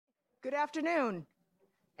Good afternoon,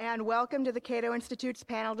 and welcome to the Cato Institute's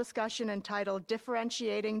panel discussion entitled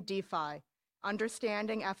Differentiating DeFi,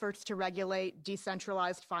 Understanding Efforts to Regulate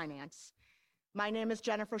Decentralized Finance. My name is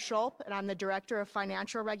Jennifer Schulp, and I'm the Director of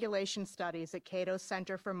Financial Regulation Studies at Cato's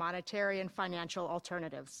Center for Monetary and Financial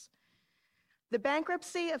Alternatives. The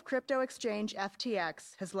bankruptcy of crypto exchange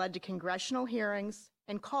FTX has led to congressional hearings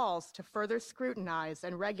and calls to further scrutinize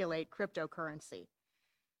and regulate cryptocurrency.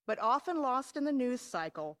 But often lost in the news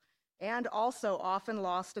cycle, and also often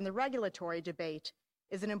lost in the regulatory debate,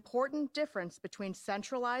 is an important difference between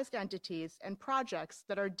centralized entities and projects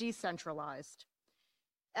that are decentralized.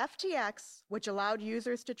 FTX, which allowed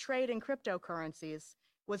users to trade in cryptocurrencies,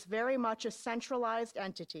 was very much a centralized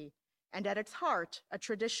entity, and at its heart, a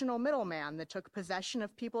traditional middleman that took possession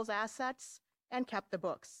of people's assets and kept the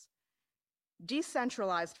books.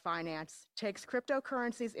 Decentralized finance takes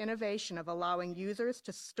cryptocurrency's innovation of allowing users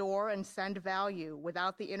to store and send value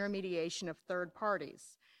without the intermediation of third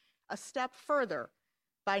parties a step further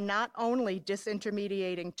by not only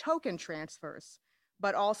disintermediating token transfers,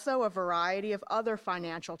 but also a variety of other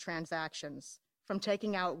financial transactions, from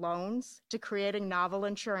taking out loans to creating novel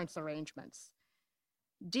insurance arrangements.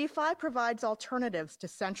 DeFi provides alternatives to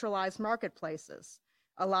centralized marketplaces,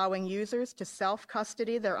 allowing users to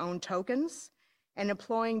self-custody their own tokens and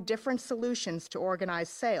employing different solutions to organize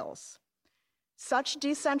sales. Such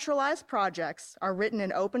decentralized projects are written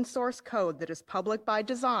in open source code that is public by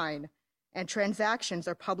design, and transactions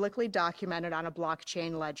are publicly documented on a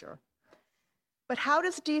blockchain ledger. But how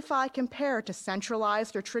does DeFi compare to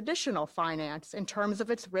centralized or traditional finance in terms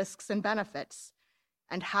of its risks and benefits?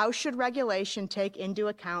 And how should regulation take into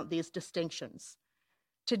account these distinctions?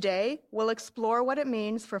 Today, we'll explore what it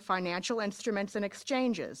means for financial instruments and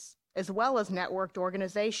exchanges, as well as networked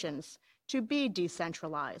organizations, to be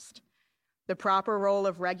decentralized, the proper role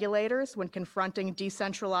of regulators when confronting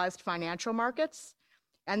decentralized financial markets,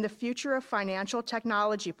 and the future of financial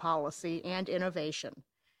technology policy and innovation.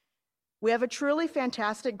 We have a truly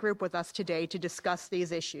fantastic group with us today to discuss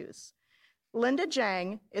these issues. Linda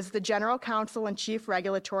Zhang is the General Counsel and Chief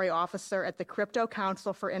Regulatory Officer at the Crypto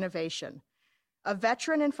Council for Innovation. A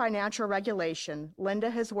veteran in financial regulation, Linda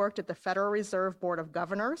has worked at the Federal Reserve Board of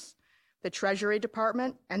Governors, the Treasury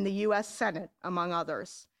Department, and the U.S. Senate, among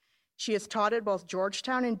others. She has taught at both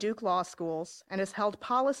Georgetown and Duke Law Schools and has held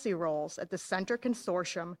policy roles at the Center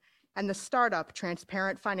Consortium and the startup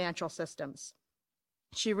Transparent Financial Systems.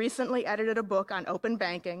 She recently edited a book on open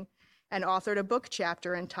banking and authored a book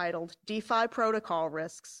chapter entitled DeFi Protocol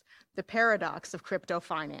Risks, The Paradox of Crypto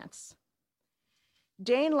Finance.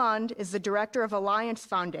 Dane Lund is the director of Alliance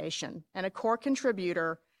Foundation and a core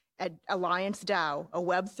contributor at Alliance DAO, a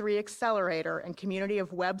Web3 accelerator and community of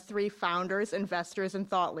Web3 founders, investors, and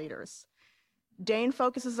thought leaders. Dane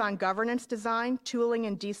focuses on governance design, tooling,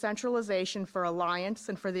 and decentralization for Alliance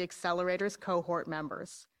and for the accelerator's cohort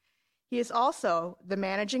members. He is also the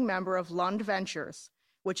managing member of Lund Ventures,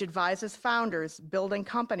 which advises founders building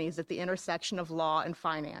companies at the intersection of law and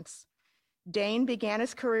finance. Dane began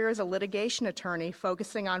his career as a litigation attorney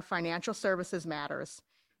focusing on financial services matters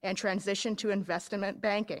and transitioned to investment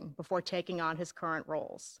banking before taking on his current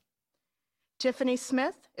roles. Tiffany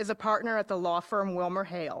Smith is a partner at the law firm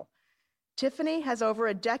WilmerHale. Tiffany has over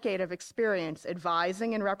a decade of experience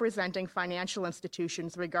advising and representing financial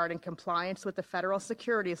institutions regarding compliance with the federal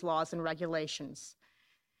securities laws and regulations.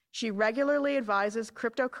 She regularly advises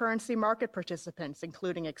cryptocurrency market participants,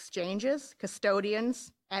 including exchanges,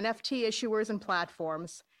 custodians, NFT issuers and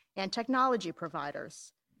platforms, and technology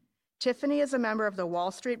providers. Tiffany is a member of the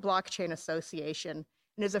Wall Street Blockchain Association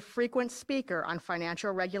and is a frequent speaker on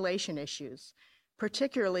financial regulation issues,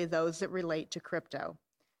 particularly those that relate to crypto.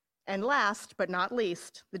 And last but not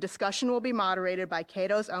least, the discussion will be moderated by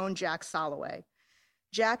Cato's own Jack Soloway.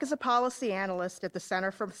 Jack is a policy analyst at the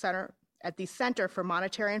Center for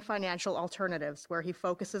Monetary and Financial Alternatives, where he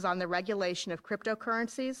focuses on the regulation of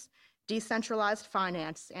cryptocurrencies, decentralized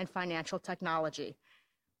finance, and financial technology.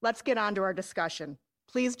 Let's get on to our discussion.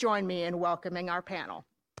 Please join me in welcoming our panel.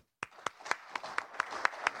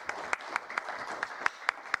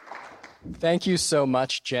 Thank you so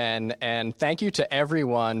much, Jen, and thank you to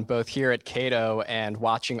everyone, both here at Cato and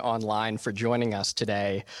watching online, for joining us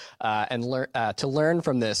today to learn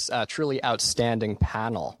from this truly outstanding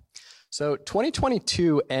panel. So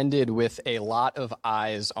 2022 ended with a lot of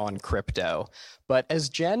eyes on crypto, but as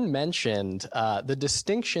Jen mentioned, the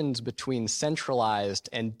distinctions between centralized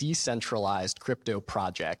and decentralized crypto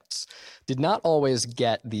projects did not always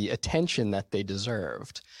get the attention that they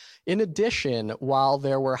deserved. In addition, while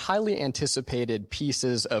there were highly anticipated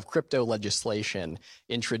pieces of crypto legislation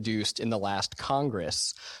introduced in the last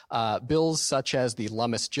Congress, bills such as the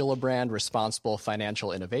Lummis-Gillibrand Responsible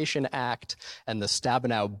Financial Innovation Act and the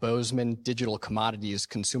Stabenow-Boozman Digital Commodities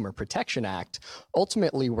Consumer Protection Act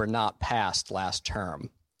ultimately were not passed last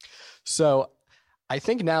term. So I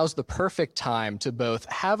think now's the perfect time to both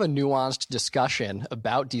have a nuanced discussion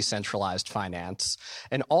about decentralized finance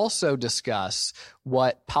and also discuss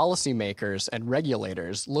what policymakers and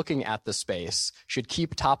regulators looking at the space should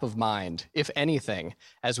keep top of mind, if anything,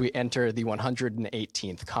 as we enter the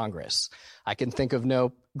 118th Congress. I can think of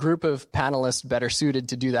no group of panelists better suited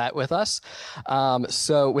to do that with us.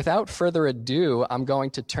 So without further ado, I'm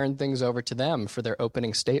going to turn things over to them for their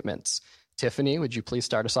opening statements. Tiffany, would you please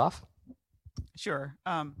start us off? Sure.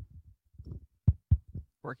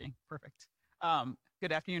 Working. Perfect.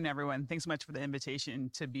 Good afternoon, everyone. Thanks so much for the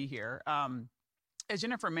invitation to be here. As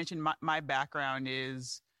Jennifer mentioned, my background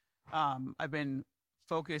is I've been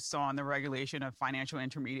focused on the regulation of financial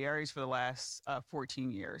intermediaries for the last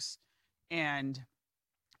 14 years. And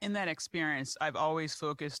in that experience, I've always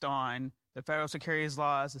focused on the federal securities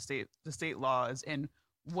laws, the state laws, and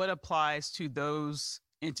what applies to those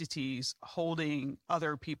entities holding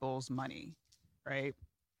other people's money. Right.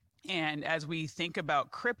 And as we think about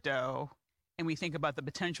crypto and we think about the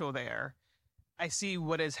potential there, I see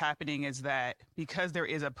what is happening is that because there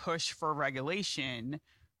is a push for regulation,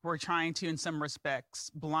 we're trying to, in some respects,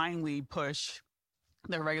 blindly push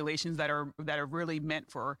the regulations that are really meant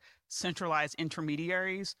for centralized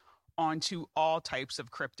intermediaries onto all types of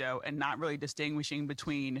crypto and not really distinguishing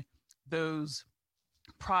between those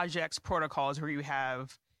projects, protocols where you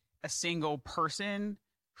have a single person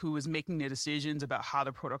who is making the decisions about how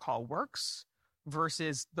the protocol works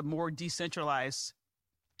versus the more decentralized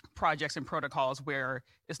projects and protocols where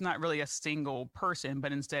it's not really a single person,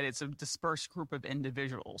 but instead it's a dispersed group of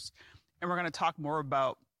individuals. And we're going to talk more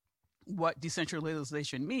about what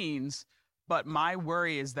decentralization means. But my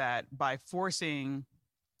worry is that by forcing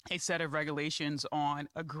a set of regulations on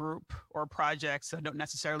a group or projects that don't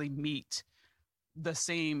necessarily meet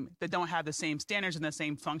that don't have the same standards and the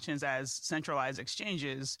same functions as centralized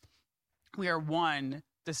exchanges, we are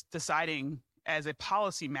deciding as a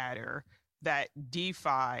policy matter that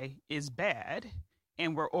DeFi is bad,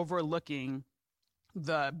 and we're overlooking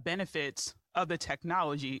the benefits of the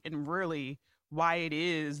technology and really why it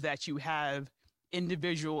is that you have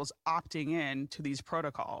individuals opting in to these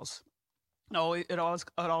protocols. It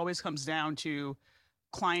always comes down to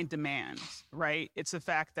client demands, right? It's the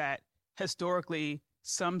fact that historically,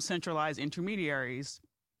 some centralized intermediaries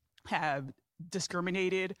have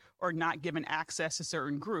discriminated or not given access to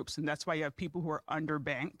certain groups. And that's why you have people who are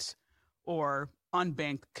underbanked or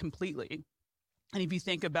unbanked completely. And if you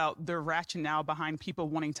think about the rationale behind people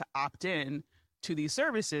wanting to opt in to these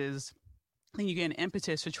services, then you get an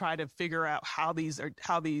impetus to try to figure out how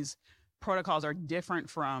these protocols are different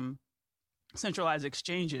from centralized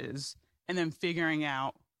exchanges, and then figuring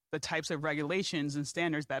out the types of regulations and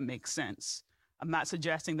standards that make sense. I'm not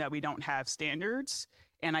suggesting that we don't have standards.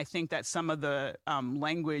 And I think that some of the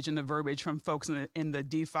language and the verbiage from folks in the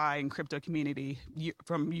DeFi and crypto community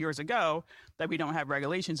from years ago that we don't have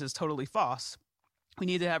regulations is totally false. We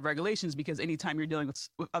need to have regulations because anytime you're dealing with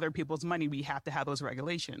other people's money, we have to have those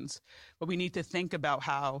regulations. But we need to think about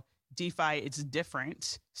how DeFi is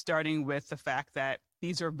different, starting with the fact that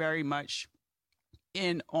these are very much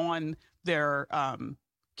on their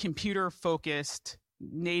computer-focused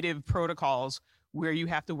native protocols where you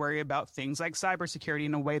have to worry about things like cybersecurity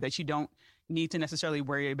in a way that you don't need to necessarily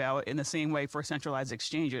worry about in the same way for centralized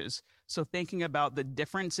exchanges. So thinking about the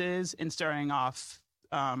differences and starting off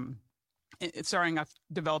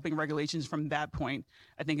developing regulations from that point,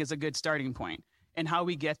 I think is a good starting point. And how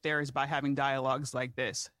we get there is by having dialogues like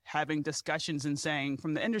this, having discussions and saying,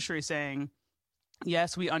 from the industry saying,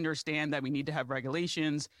 yes, we understand that we need to have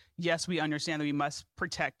regulations. Yes, we understand that we must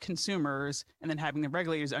protect consumers. And then having the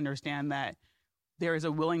regulators understand that there is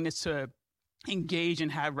a willingness to engage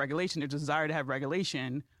and have regulation, a desire to have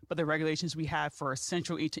regulation, but the regulations we have for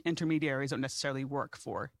central intermediaries don't necessarily work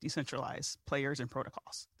for decentralized players and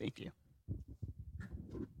protocols. Thank you.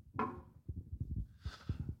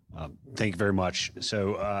 Thank you very much.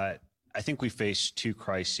 So I think we face two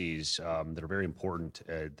crises that are very important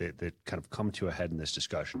that kind of come to a head in this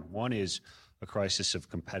discussion. One is a crisis of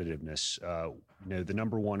competitiveness. The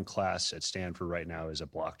number one class at Stanford right now is a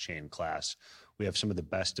blockchain class. We have some of the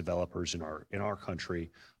best developers in our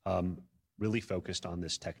country really focused on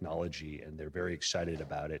this technology, and they're very excited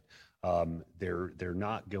about it. They're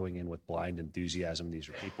not going in with blind enthusiasm. These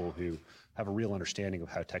are people who have a real understanding of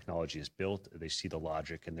how technology is built. They see the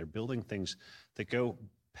logic, and they're building things that go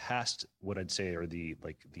past what I'd say are the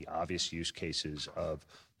obvious use cases of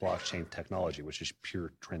blockchain technology, which is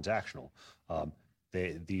pure transactional.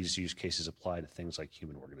 These use cases apply to things like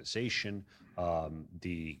human organization,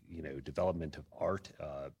 the development of art,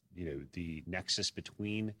 the nexus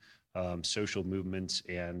between social movements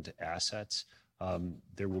and assets.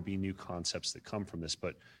 There will be new concepts that come from this,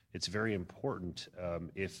 but it's very important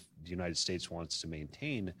if the United States wants to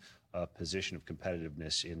maintain a position of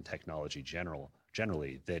competitiveness in technology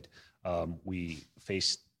generally, that we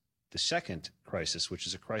face the second crisis, which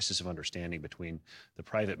is a crisis of understanding between the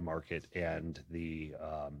private market and the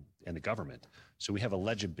government. So we have a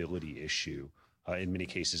legibility issue in many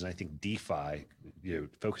cases, and I think DeFi,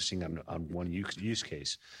 focusing on one use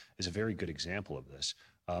case, is a very good example of this.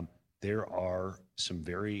 There are some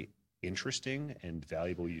very interesting and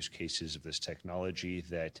valuable use cases of this technology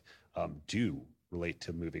that do relate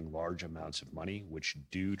to moving large amounts of money, which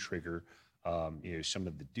do trigger some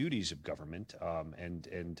of the duties of government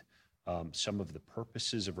and some of the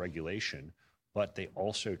purposes of regulation, but they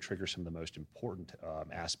also trigger some of the most important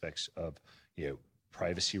aspects of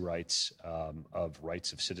privacy rights, of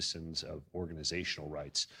rights of citizens, of organizational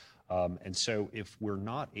rights. And so if we're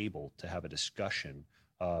not able to have a discussion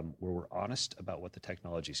where we're honest about what the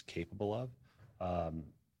technology is capable of,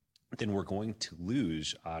 then we're going to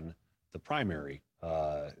lose on the primary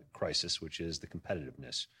crisis, which is the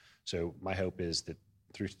competitiveness. So my hope is that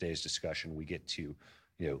through today's discussion, we get to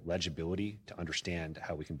legibility to understand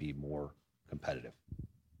how we can be more competitive.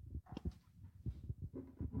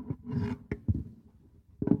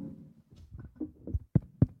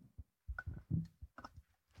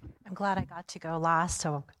 I'm glad I got to go last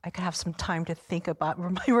so I could have some time to think about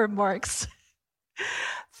my remarks.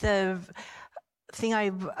 The thing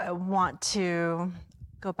I want to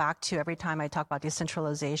go back to every time I talk about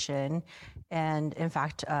decentralization, and in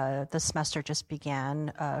fact, the semester just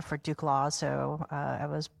began for Duke Law, so I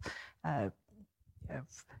was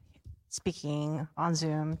speaking on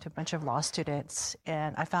Zoom to a bunch of law students,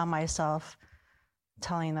 and I found myself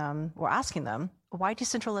telling them, or asking them, why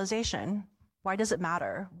decentralization? Why does it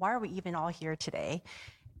matter? Why are we even all here today?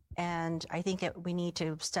 And I think we need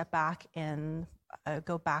to step back and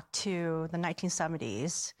go back to the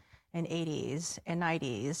 1970s and 80s and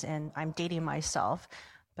 90s, and I'm dating myself,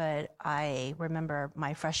 but I remember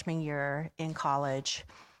my freshman year in college,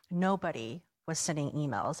 nobody was sending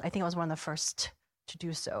emails. I think I was one of the first to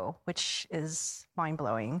do so, which is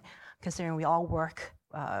mind-blowing, considering we all work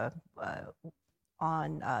on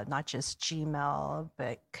not just Gmail,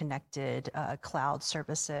 but connected cloud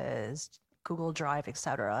services, Google Drive, et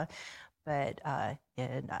cetera. But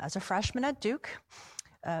as a freshman at Duke,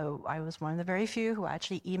 I was one of the very few who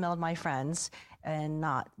actually emailed my friends, and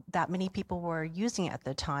not that many people were using it at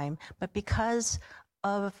the time. But because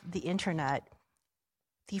of the internet,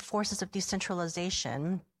 the forces of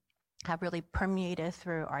decentralization have really permeated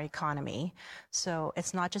through our economy. So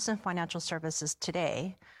it's not just in financial services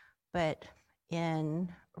today, but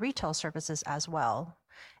in retail services as well.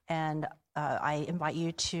 And I invite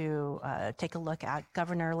you to take a look at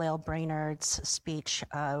Governor Lael Brainard's speech.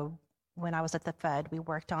 When I was at the Fed, we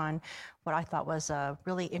worked on what I thought was a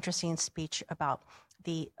really interesting speech about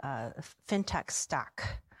the fintech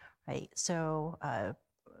stack, right? So a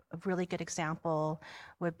really good example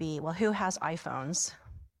would be, well, who has iPhones?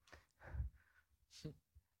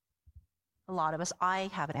 A lot of us. I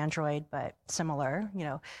have an Android, but similar,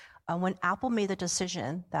 when Apple made the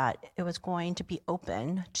decision that it was going to be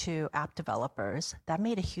open to app developers, that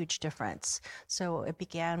made a huge difference. So it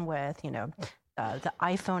began with, the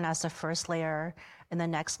iPhone as the first layer, and the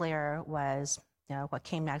next layer was, what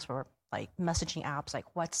came next were like messaging apps like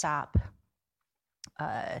WhatsApp,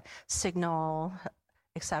 Signal,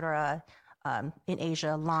 etc. In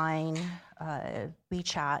Asia, Line,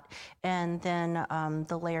 WeChat, and then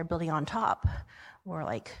the layer building on top were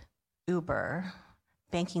like Uber,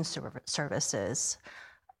 banking services,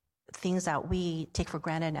 things that we take for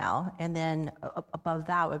granted now. And then above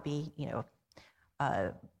that would be,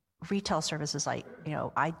 retail services like,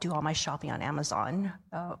 I do all my shopping on Amazon,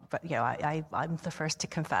 but I'm the first to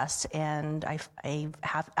confess, and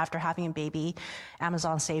after having a baby,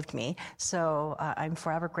 Amazon saved me, so I'm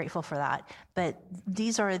forever grateful for that. But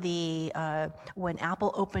these are the when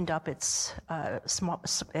Apple opened up its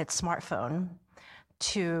smartphone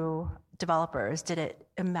to developers, did it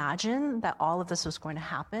imagine that all of this was going to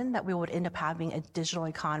happen, that we would end up having a digital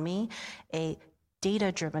economy, a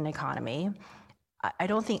data-driven economy? I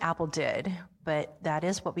don't think Apple did. but that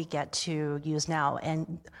is what we get to use now.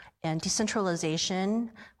 And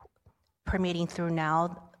decentralization permeating through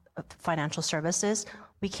now financial services,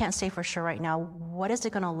 we can't say for sure right now, what is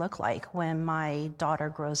it going to look like when my daughter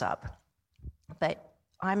grows up? But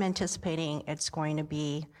I'm anticipating it's going to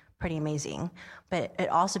be pretty amazing. But it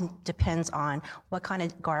also depends on what kind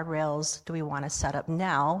of guardrails do we want to set up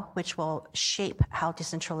now, which will shape how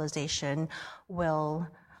decentralization will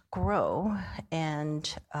grow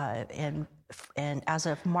and as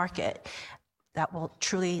a market that will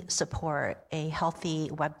truly support a healthy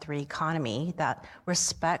Web3 economy that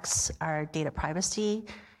respects our data privacy,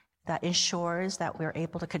 that ensures that we're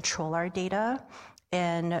able to control our data,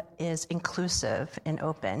 and is inclusive and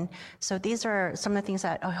open. So these are some of the things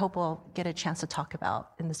that I hope we'll get a chance to talk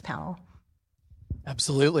about in this panel.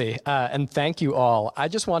 Absolutely. And thank you all. I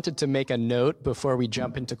just wanted to make a note before we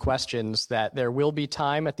jump into questions that there will be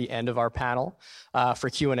time at the end of our panel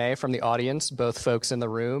for Q&A from the audience, both folks in the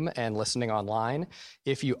room and listening online.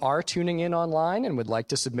 If you are tuning in online and would like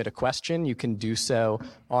to submit a question, you can do so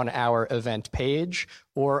on our event page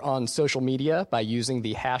or on social media by using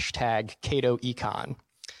the hashtag CatoEcon.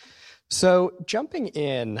 So jumping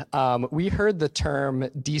in, we heard the term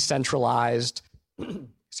decentralized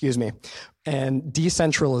and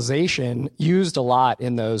decentralization used a lot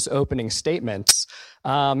in those opening statements.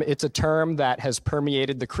 It's a term that has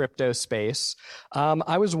permeated the crypto space.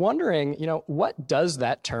 I was wondering, what does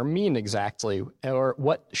that term mean exactly, or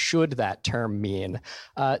what should that term mean?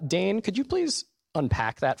 Dane, could you please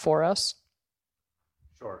unpack that for us?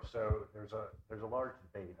 Sure. So there's a large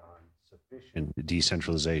debate on sufficient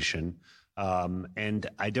decentralization, and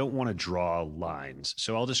I don't want to draw lines.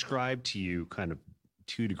 So I'll describe to you kind of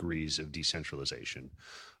 2 degrees of decentralization.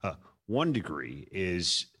 1 degree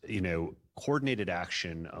is, coordinated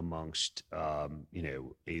action amongst, a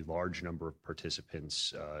large number of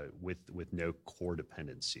participants with no core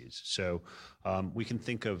dependencies. So we can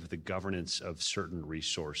think of the governance of certain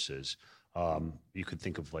resources. You could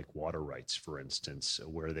think of like water rights, for instance,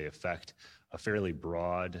 where they affect a fairly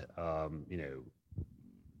broad,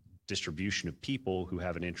 distribution of people who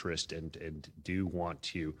have an interest and do want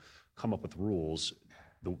to come up with rules.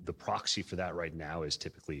 The proxy for that right now is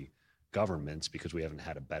typically governments, because we haven't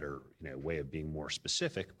had a better way of being more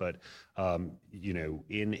specific. But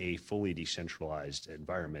in a fully decentralized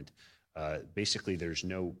environment, basically there's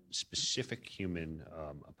no specific human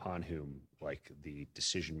upon whom like the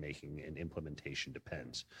decision making and implementation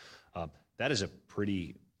depends. That is a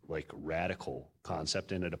pretty radical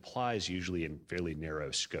concept, and it applies usually in fairly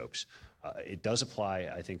narrow scopes. It does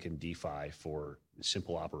apply, I think, in DeFi for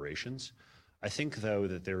simple operations. I think, though,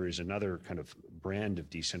 that there is another kind of brand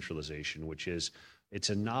of decentralization, which is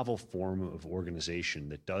it's a novel form of organization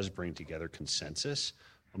that does bring together consensus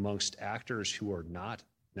amongst actors who are not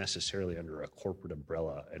necessarily under a corporate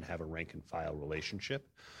umbrella and have a rank and file relationship.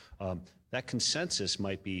 That consensus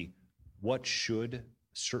might be, what should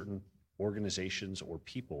certain organizations or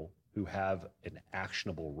people who have an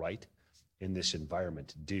actionable right in this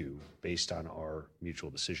environment do based on our mutual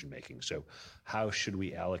decision making? So how should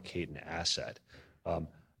we allocate an asset?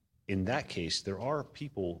 In that case, there are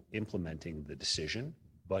people implementing the decision,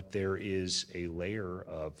 but there is a layer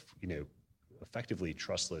of, effectively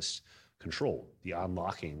trustless control, the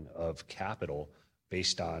unlocking of capital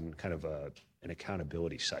based on kind of an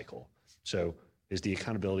accountability cycle. So is the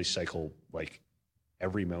accountability cycle like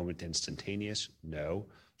every moment instantaneous? No,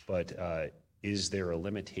 but is there a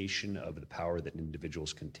limitation of the power that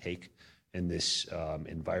individuals can take in this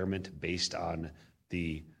environment based on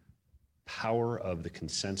the power of the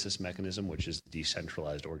consensus mechanism, which is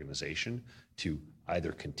decentralized organization, to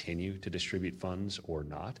either continue to distribute funds or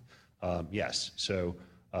not? Yes. So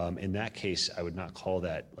in that case, I would not call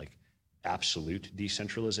that like absolute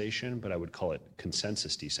decentralization, but I would call it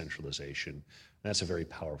consensus decentralization. And that's a very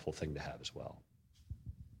powerful thing to have as well.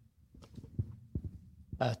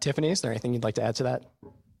 Tiffany, is there anything you'd like to add to that?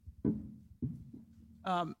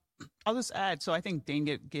 I'll just add. So I think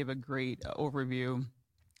Dane gave a great overview,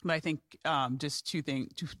 but I think just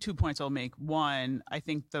two points I'll make. One, I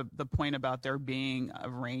think the point about there being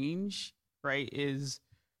a range, right, is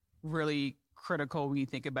really critical when you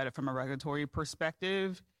think about it from a regulatory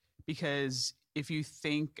perspective, because if you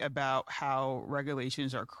think about how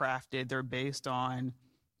regulations are crafted, they're based on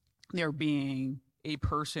there being a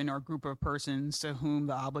person or group of persons to whom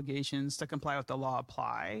the obligations to comply with the law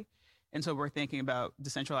apply. And so we're thinking about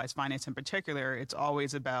decentralized finance in particular. It's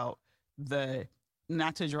always about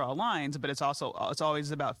not to draw lines, but it's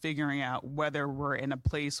always about figuring out whether we're in a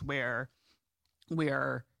place where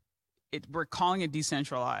we're we're calling it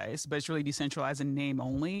decentralized, but it's really decentralized in name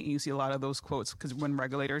only. And you see a lot of those quotes because when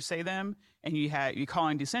regulators say them, and you're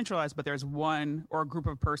calling decentralized, but there's one or a group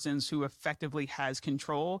of persons who effectively has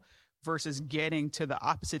control, versus getting to the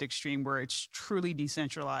opposite extreme where it's truly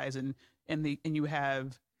decentralized and you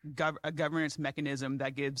have a governance mechanism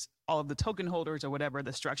that gives all of the token holders or whatever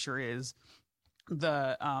the structure is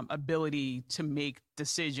the ability to make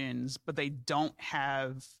decisions, but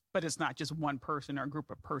but it's not just one person or a group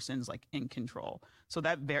of persons like in control. So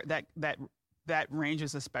that range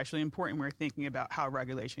is especially important when we're thinking about how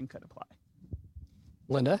regulation could apply.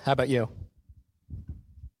 Linda, how about you?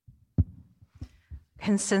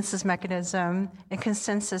 Consensus mechanism and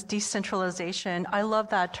consensus decentralization. I love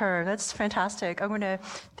that term. That's fantastic. I'm going to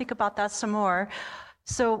think about that some more.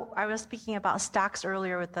 So I was speaking about stacks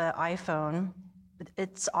earlier with the iPhone.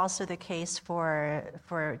 It's also the case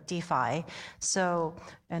for DeFi. So,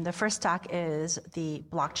 and the first stack is the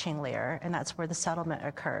blockchain layer, and that's where the settlement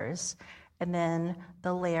occurs. And then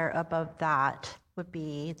the layer above that would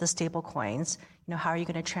be the stable coins. How are you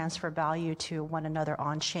going to transfer value to one another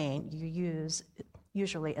on chain? You use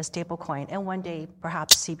usually a stable coin, and one day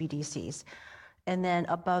perhaps CBDCs. And then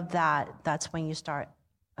above that, that's when you start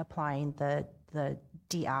applying the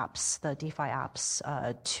DApps, the DeFi apps,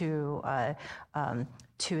 to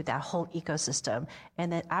that whole ecosystem.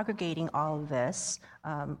 And then aggregating all of this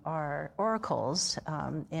are oracles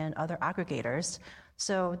and other aggregators.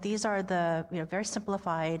 So these are the very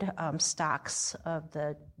simplified stacks of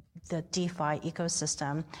the DeFi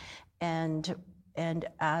ecosystem. And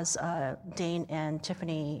as Dane and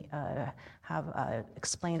Tiffany have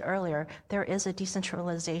explained earlier, there is a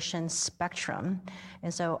decentralization spectrum.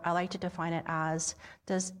 And so I like to define it as,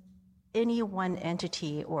 does any one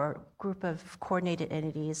entity or group of coordinated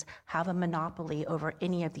entities have a monopoly over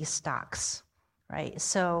any of these stacks? Right.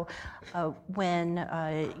 So when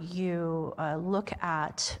you look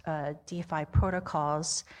at DeFi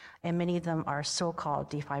protocols, and many of them are so-called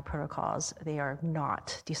DeFi protocols, they are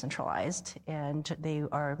not decentralized, and they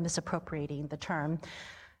are misappropriating the term.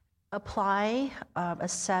 Apply a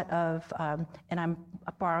set of, and I'm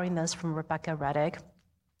borrowing this from Rebecca Reddick.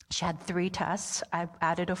 She had 3 tests. I've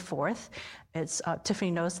added a 4th. It's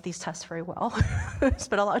Tiffany knows these tests very well.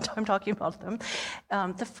 Spent a lot of time talking about them.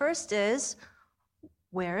 The first is,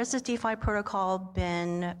 where has this DeFi protocol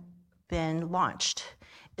been launched?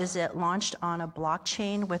 Is it launched on a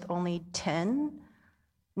blockchain with only 10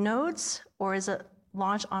 nodes, or is it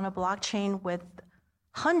launched on a blockchain with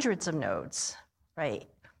hundreds of nodes, right?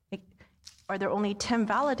 Are there only 10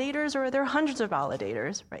 validators, or are there hundreds of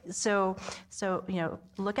validators, right? So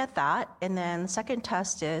look at that. And then the second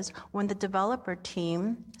test is, when the developer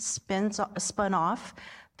team spun off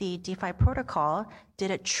the DeFi protocol, did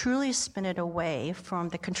it truly spin it away from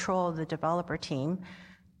the control of the developer team,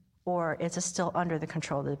 or is it still under the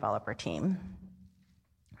control of the developer team,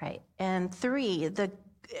 right? And 3, the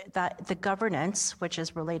governance, which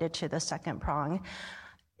is related to the second prong,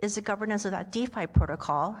 is the governance of that DeFi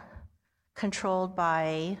protocol controlled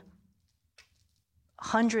by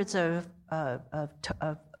hundreds of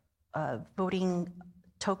voting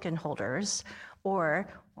token holders, or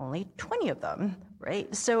only 20 of them,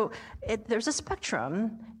 right? So there's a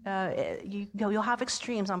spectrum. You'll have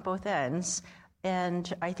extremes on both ends.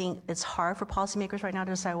 And I think it's hard for policymakers right now to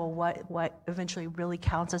decide, well, what eventually really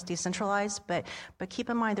counts as decentralized. But keep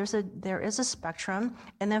in mind, there is a spectrum.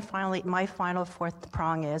 And then finally, my final 4th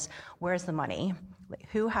prong is, where's the money? Like,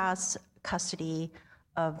 who has custody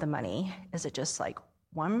of the money? Is it just like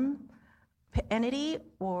one entity,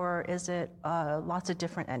 or is it lots of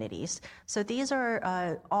different entities? So these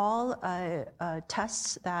are all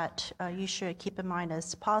tests that you should keep in mind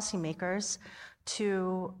as policymakers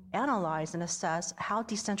to analyze and assess how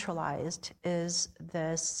decentralized is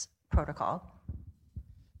this protocol.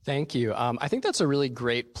 Thank you. I think that's a really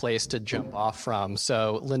great place to jump off from.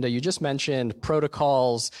 So, Linda, you just mentioned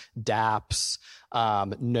protocols, dApps,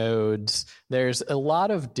 nodes. There's a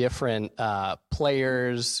lot of different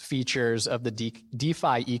players, features of the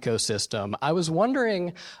DeFi ecosystem. I was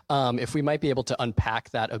wondering if we might be able to unpack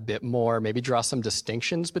that a bit more, maybe draw some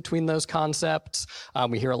distinctions between those concepts.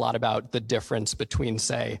 We hear a lot about the difference between,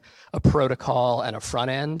 say, a protocol and a front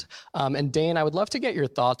end. And Dane, I would love to get your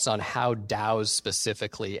thoughts on how DAOs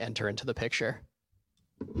specifically enter into the picture.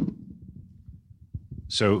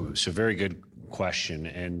 So very good question.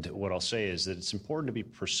 And what I'll say is that it's important to be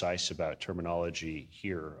precise about terminology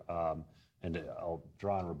here. And I'll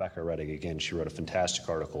draw on Rebecca Reddick again. She wrote a fantastic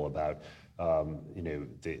article about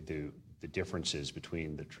the differences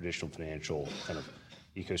between the traditional financial kind of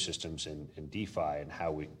ecosystems and DeFi, and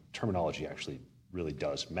how terminology actually really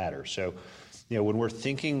does matter. So, when we're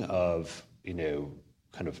thinking of,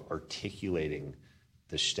 kind of articulating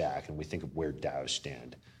the stack and we think of where DAOs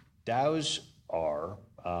stand, DAOs are,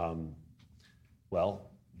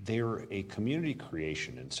 they're a community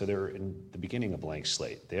creation. And so they're in the beginning a blank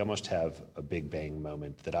slate. They almost have a Big Bang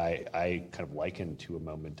moment that I kind of liken to a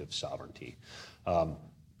moment of sovereignty.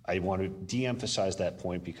 I want to de-emphasize that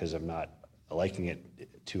point because I'm not liking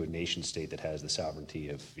it to a nation state that has the sovereignty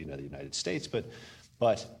of the United States, but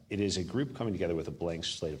it is a group coming together with a blank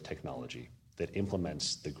slate of technology that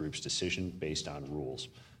implements the group's decision based on rules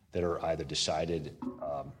that are either decided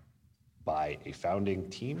by a founding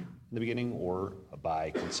team in the beginning or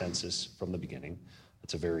by consensus from the beginning.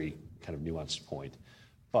 That's a very kind of nuanced point.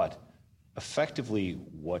 But effectively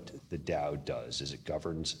what the DAO does is it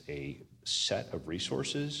governs a set of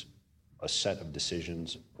resources, a set of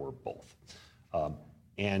decisions, or both.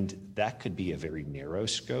 And that could be a very narrow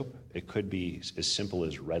scope. It could be as simple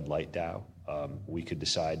as red light DAO. We could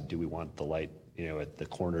decide, do we want the light at the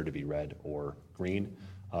corner to be red or green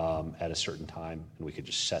at a certain time, and we could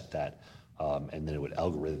just set that, and then it would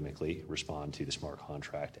algorithmically respond to the smart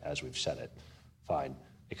contract as we've set it. Fine.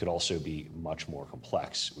 It could also be much more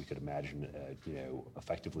complex. We could imagine,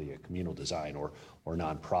 effectively a communal design or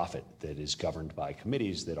nonprofit that is governed by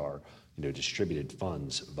committees that are, distributed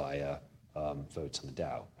funds via votes on the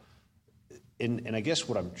DAO. And I guess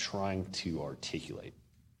what I'm trying to articulate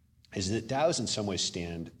is that DAOs in some ways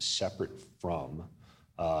stand separate from,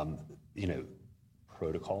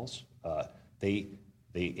 protocols. They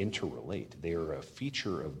interrelate. They are a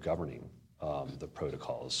feature of governing the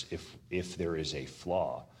protocols. If there is a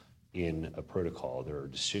flaw in a protocol, there are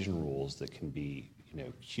decision rules that can be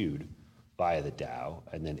queued via the DAO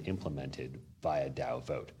and then implemented via DAO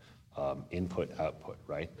vote, input output,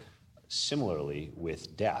 right? Similarly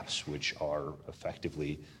with dApps, which are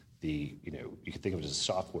effectively you can think of it as a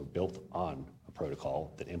software built on a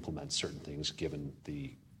protocol that implements certain things given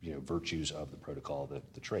the virtues of the protocol,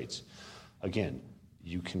 the traits. Again,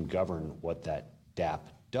 you can govern what that dApp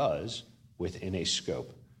does within a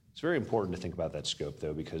scope. It's very important to think about that scope,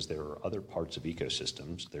 though, because there are other parts of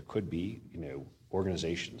ecosystems. There could be,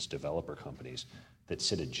 organizations, developer companies that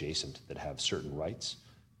sit adjacent that have certain rights.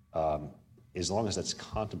 As long as that's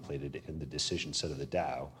contemplated in the decision set of the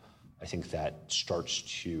DAO, I think that starts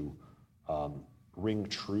to ring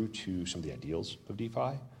true to some of the ideals of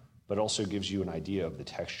DeFi, but also gives you an idea of the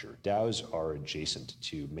texture. DAOs are adjacent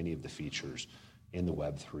to many of the features in the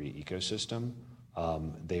Web3 ecosystem.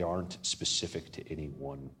 They aren't specific to any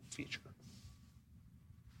one feature.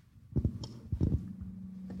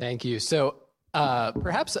 Thank you. So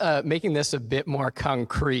perhaps making this a bit more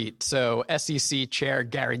concrete. So SEC Chair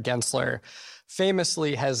Gary Gensler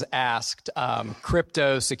famously has asked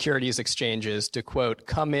crypto securities exchanges to, quote,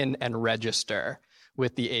 come in and register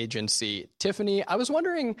with the agency. Tiffany, I was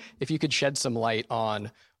wondering if you could shed some light on,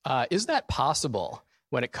 is that possible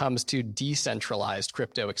when it comes to decentralized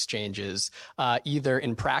crypto exchanges, either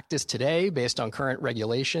in practice today based on current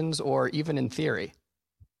regulations or even in theory?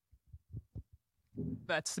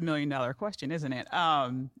 That's the $1 million question, isn't it?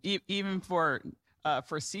 Even for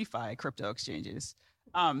CeFi crypto exchanges.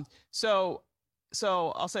 So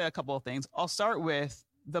I'll say a couple of things. I'll start with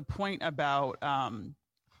the point about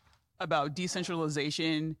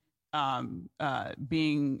decentralization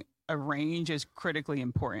being arranged is critically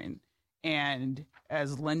important. And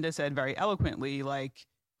as Linda said very eloquently, like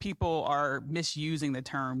people are misusing the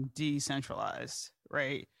term decentralized,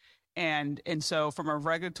 right? And so from a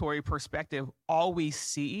regulatory perspective, all we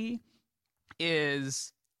see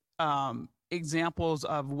is examples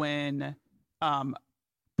of when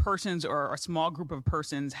persons or a small group of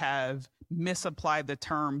persons have misapplied the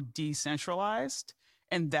term decentralized,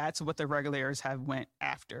 and that's what the regulators have went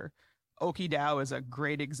after. OkiDAO is a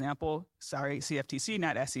great example. Sorry, CFTC,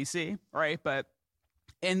 not SEC, right? But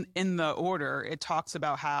in the order, it talks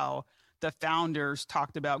about how the founders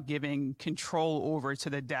talked about giving control over to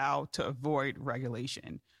the DAO to avoid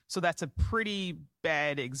regulation. So that's a pretty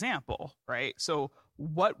bad example, right? So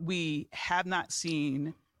what we have not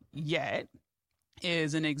seen yet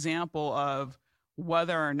is an example of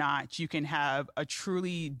whether or not you can have a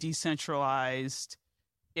truly decentralized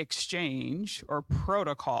exchange or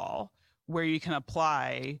protocol where you can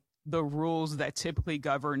apply the rules that typically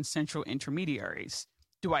govern central intermediaries.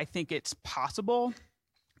 Do I think it's possible?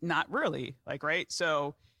 Not really, right?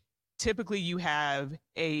 So typically you have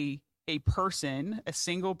a person, a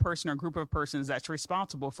single person or group of persons that's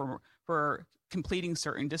responsible for completing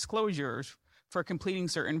certain disclosures, for completing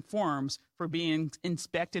certain forms, for being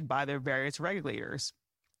inspected by their various regulators.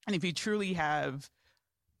 And if you truly have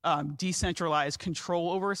decentralized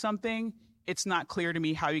control over something, it's not clear to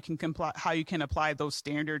me how you can apply those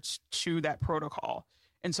standards to that protocol.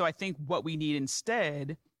 And so I think what we need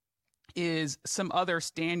instead is some other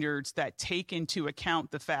standards that take into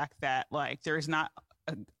account the fact that like there is not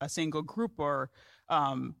a single group or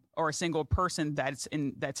a single person that's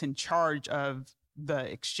in charge of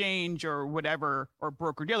the exchange or whatever, or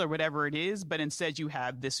broker dealer, whatever it is, but instead you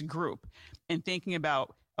have this group. And thinking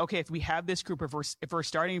about, okay, if we have this group, if we're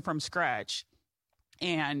starting from scratch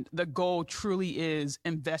and the goal truly is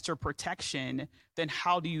investor protection, then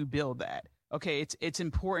how do you build that? Okay, it's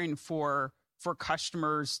important for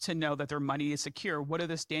customers to know that their money is secure. What are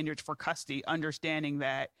the standards for custody? Understanding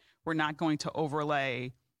that we're not going to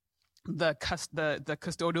overlay the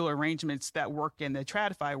custodial arrangements that work in the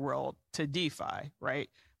TradFi world to DeFi, right?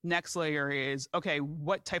 Next layer is, okay,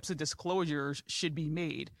 what types of disclosures should be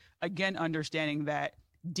made? Again, understanding that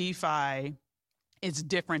DeFi is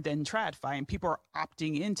different than TradFi, and people are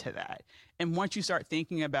opting into that. And once you start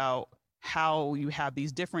thinking about how you have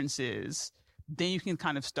these differences, then you can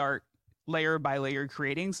kind of start layer by layer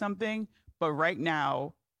creating something. But right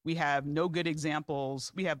now, we have no good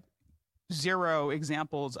examples. We have 0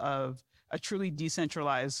 examples of a truly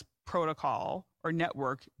decentralized protocol or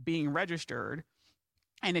network being registered.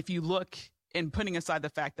 And if you look, and putting aside the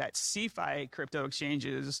fact that CeFi crypto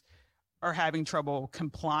exchanges are having trouble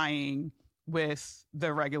complying with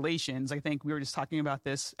the regulations, I think we were just talking about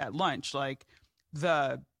this at lunch, like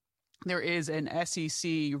there is an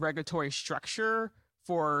SEC regulatory structure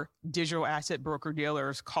for digital asset broker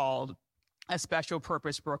dealers called a special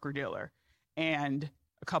purpose broker dealer. And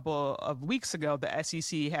a couple of weeks ago, the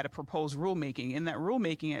SEC had a proposed rulemaking. In that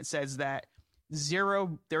rulemaking, it says that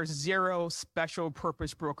there's 0 special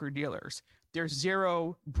purpose broker dealers. There's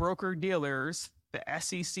 0 broker dealers, the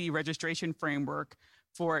SEC registration framework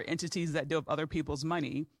for entities that deal with other people's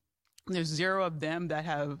money. There's 0 of them that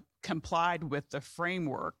have complied with the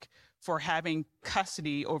framework for having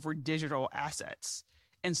custody over digital assets.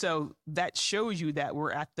 And so that shows you that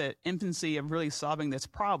we're at the infancy of really solving this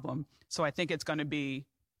problem. So I think it's going to be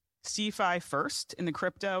CeFi first in the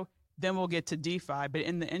crypto, then we'll get to DeFi. But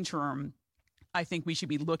in the interim, I think we should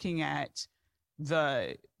be looking at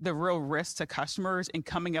the real risks to customers and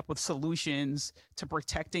coming up with solutions to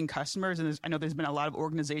protecting customers. And I know there's been a lot of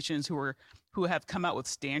organizations who have come out with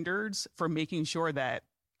standards for making sure that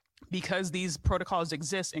because these protocols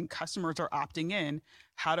exist and customers are opting in,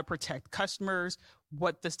 how to protect customers,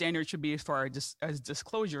 what the standard should be as far as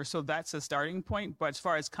disclosure. So that's a starting point. But as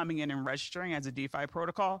far as coming in and registering as a DeFi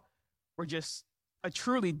protocol, we're just a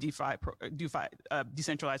truly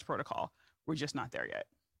decentralized protocol. We're just not there yet.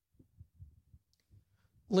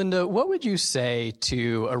 Linda, what would you say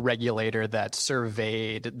to a regulator that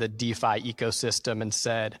surveyed the DeFi ecosystem and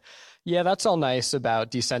said, yeah, that's all nice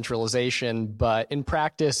about decentralization, but in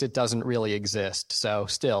practice, it doesn't really exist. So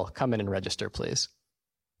still, come in and register, please.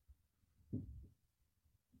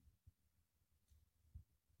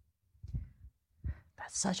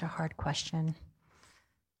 That's such a hard question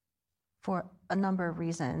for a number of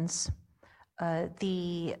reasons.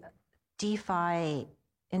 The DeFi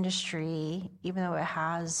industry, even though it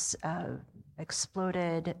has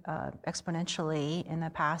exploded exponentially in the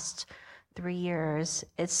past 3 years,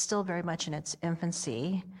 it's still very much in its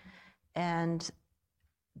infancy. And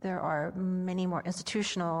there are many more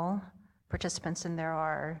institutional participants than there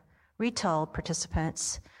are retail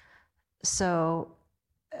participants. So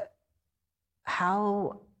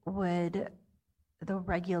how would the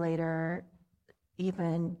regulator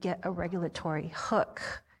even get a regulatory hook?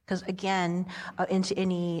 Because again, into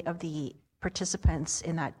any of the participants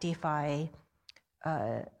in that DeFi,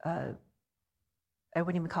 I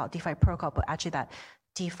wouldn't even call it DeFi protocol, but actually that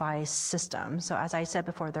DeFi system. So as I said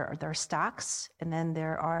before, there are stacks, and then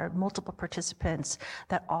there are multiple participants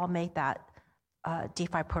that all make that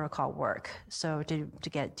DeFi protocol work. So to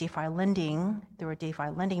get DeFi lending through a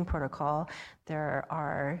DeFi lending protocol, there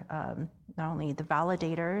are not only the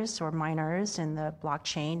validators or miners in the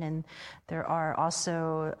blockchain, and there are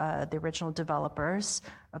also the original developers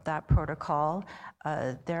of that protocol.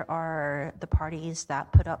 There are the parties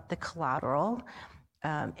that put up the collateral,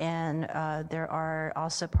 and there are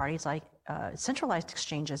also parties like centralized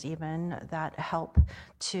exchanges even that help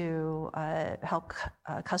to help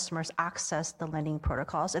customers access the lending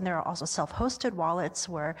protocols. And there are also self-hosted wallets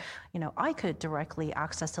where, I could directly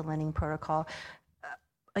access the lending protocol.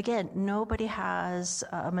 Again, nobody has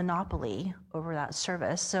a monopoly over that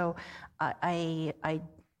service. So I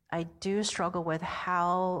do struggle with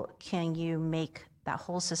how can you make that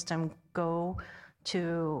whole system go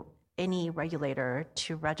to any regulator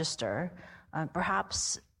to register.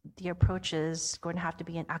 Perhaps the approach is going to have to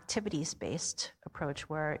be an activities-based approach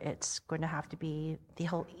where it's going to have to be the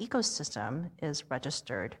whole ecosystem is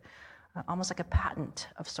registered, almost like a patent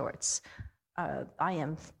of sorts. I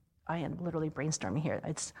am literally brainstorming here.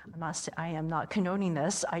 I am not condoning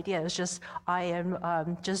this idea. It's just I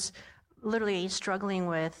am just literally struggling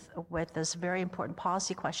with this very important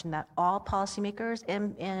policy question that all policymakers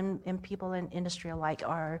and people in industry alike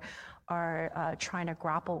are trying to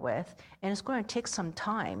grapple with, and it's going to take some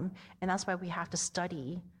time, and that's why we have to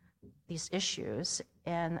study these issues.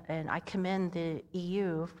 And I commend the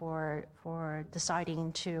EU for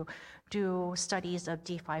deciding to do studies of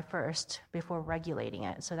DeFi first before regulating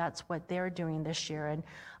it. So that's what they're doing this year, and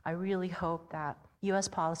I really hope that U.S.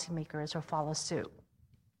 policymakers will follow suit.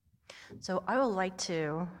 So I would like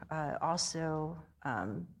to also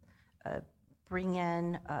bring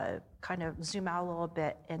in, kind of zoom out a little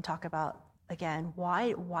bit and talk about, again,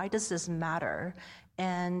 why does this matter?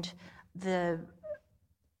 And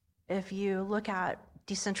if you look at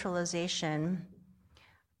decentralization,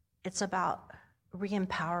 it's about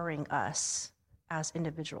re-empowering us as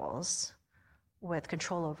individuals with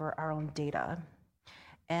control over our own data.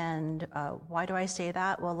 And why do I say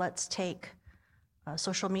that? Well, let's take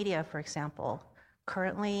social media, for example.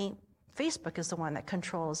 Currently, Facebook is the one that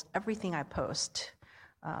controls everything I post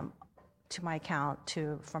to my account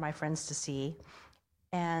for my friends to see.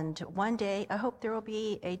 And one day, I hope there will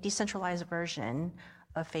be a decentralized version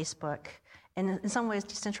of Facebook. And in some ways,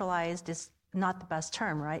 decentralized is not the best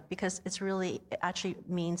term, right? Because it actually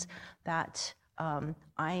means that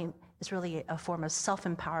it's really a form of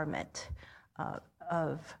self-empowerment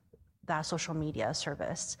of that social media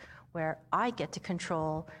service, where I get to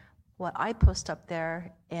control what I post up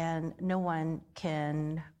there and no one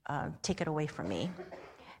can take it away from me.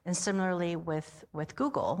 And similarly with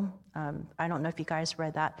Google, I don't know if you guys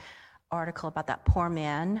read that article about that poor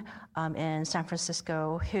man in San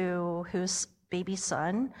Francisco whose baby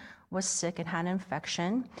son was sick and had an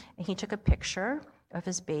infection, and he took a picture of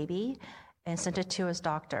his baby and sent it to his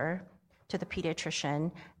doctor, to the pediatrician,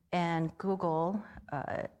 and Google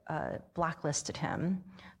blacklisted him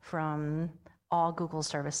from all Google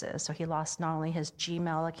services. So he lost not only his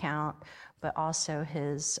Gmail account, but also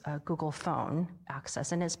his Google phone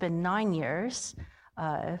access. And it's been 9 years,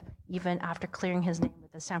 even after clearing his name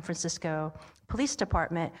with the San Francisco Police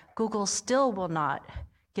Department, Google still will not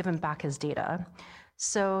give him back his data.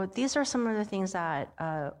 So these are some of the things that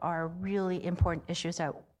are really important issues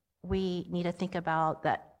that we need to think about,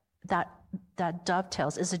 that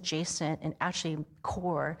dovetails, is adjacent and actually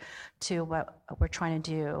core to what we're trying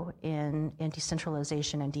to do in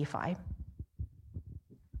decentralization and DeFi.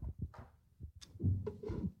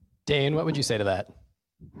 Dane, what would you say to that?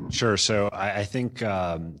 Sure. So I think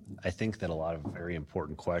that a lot of very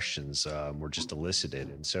important questions were just elicited.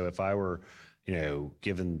 And so if I were,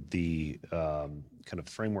 given the kind of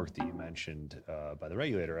framework that you mentioned by the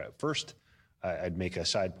regulator, at first I'd make a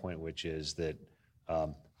side point, which is that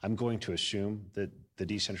I'm going to assume that the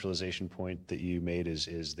decentralization point that you made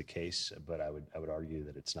is the case, but I would argue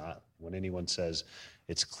that it's not. When anyone says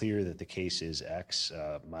it's clear that the case is X,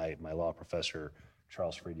 my law professor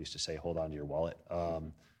Charles Freed used to say, "Hold on to your wallet."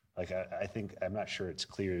 I think I'm not sure it's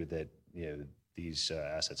clear that these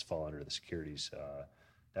assets fall under the securities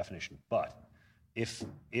definition. But if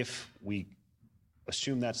we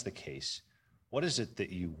assume that's the case, what is it that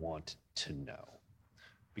you want to know?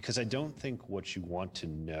 Because I don't think what you want to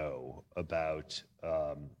know about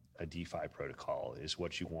a DeFi protocol is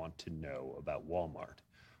what you want to know about Walmart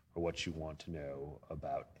or what you want to know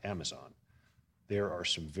about Amazon. There are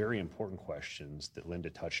some very important questions that Linda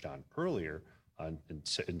touched on earlier, and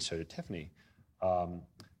so did Tiffany,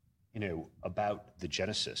 about the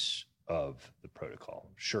genesis of the protocol.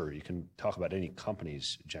 Sure, you can talk about any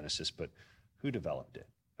company's genesis, but who developed it?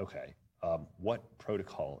 Okay. What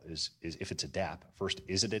protocol is if it's a dApp? First,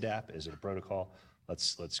 is it a dApp? Is it a protocol?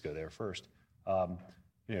 Let's go there first.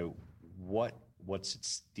 What's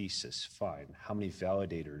its thesis? Fine. How many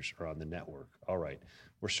validators are on the network? All right.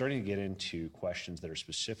 We're starting to get into questions that are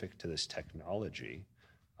specific to this technology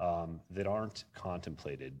that aren't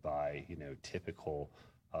contemplated by typical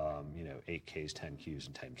 8Ks, 10Qs,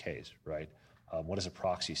 and 10Ks. Right? What does a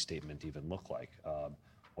proxy statement even look like?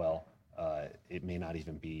 It may not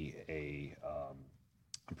even be a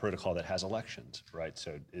protocol that has elections, right?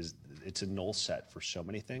 So it's a null set for so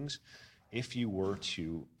many things. If you were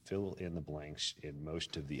to fill in the blanks in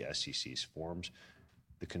most of the SEC's forms,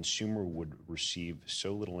 the consumer would receive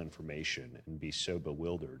so little information and be so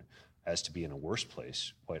bewildered as to be in a worse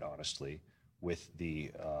place, quite honestly, with the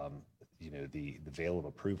veil of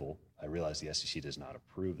approval I realize the SEC does not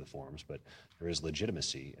approve the forms, but there is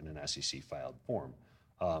legitimacy in an SEC filed form.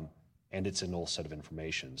 And it's a null set of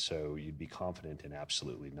information, so you'd be confident in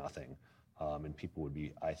absolutely nothing, and people would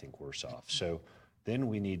be, I think, worse off. So then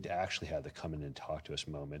we need to actually have the come in and talk to us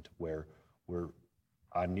moment where we're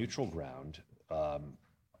on neutral ground.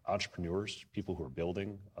 Entrepreneurs, people who are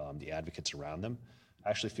building, the advocates around them,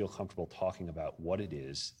 actually feel comfortable talking about what it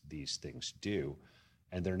is these things do,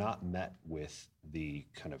 and they're not met with the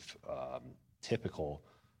kind of typical,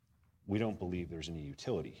 we don't believe there's any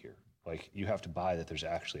utility here. Like, you have to buy that there's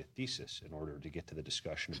actually a thesis in order to get to the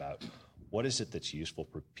discussion about what is it that's useful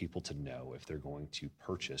for people to know if they're going to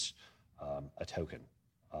purchase a token.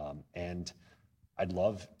 And I'd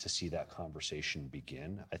love to see that conversation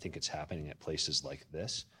begin. I think it's happening at places like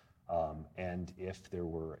this. And if there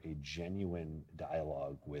were a genuine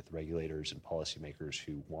dialogue with regulators and policymakers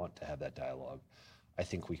who want to have that dialogue, I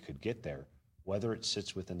think we could get there. Whether it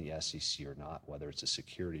sits within the SEC or not, whether it's a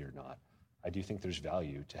security or not, I do think there's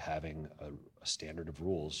value to having a standard of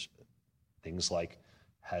rules, things like,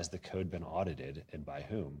 has the code been audited and by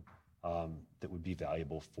whom, that would be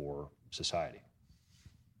valuable for society.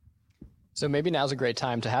 So maybe now's a great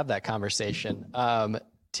time to have that conversation.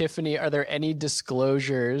 Tiffany, are there any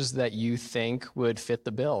disclosures that you think would fit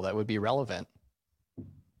the bill that would be relevant?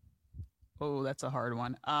 Oh, that's a hard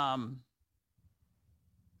one.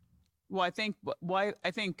 Well, I think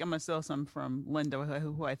I'm gonna steal some from Linda,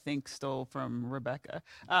 who I think stole from Rebecca,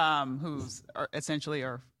 who's essentially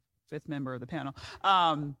our fifth member of the panel.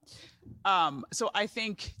 So I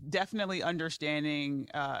think definitely understanding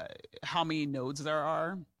how many nodes there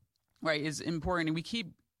are, right, is important. And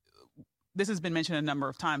this has been mentioned a number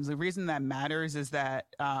of times. The reason that matters is that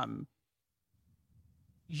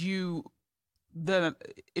if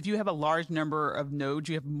you have a large number of nodes,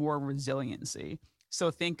 you have more resiliency. So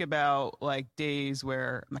think about like days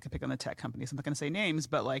where, I'm not gonna pick on the tech companies, I'm not gonna say names,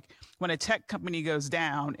 but like when a tech company goes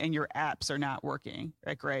down and your apps are not working,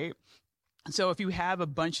 like, right? So if you have a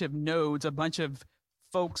bunch of nodes, a bunch of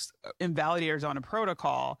folks, invalidators on a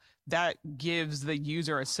protocol, that gives the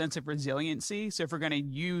user a sense of resiliency. So if we're gonna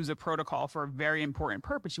use a protocol for a very important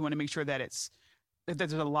purpose, you wanna make sure that that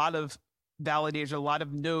there's a lot of validators, a lot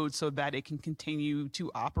of nodes, so that it can continue to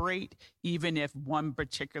operate, even if one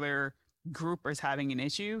particular group is having an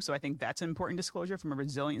issue. So I think that's an important disclosure from a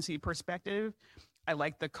resiliency perspective. I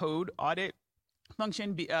like the code audit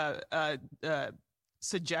function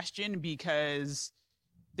suggestion, because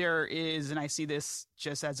there is, and I see this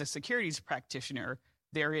just as a securities practitioner,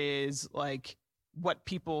 there is like what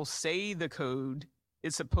people say the code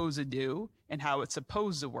is supposed to do and how it's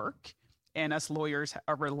supposed to work. And us lawyers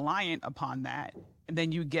are reliant upon that. And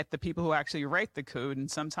then you get the people who actually write the code, and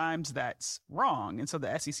sometimes that's wrong. And so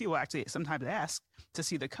the SEC will actually sometimes ask to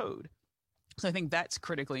see the code. So I think that's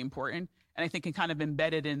critically important. And I think kind of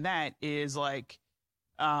embedded in that is like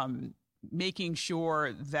making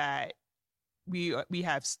sure that we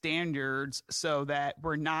have standards so that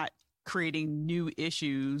we're not creating new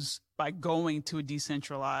issues by going to a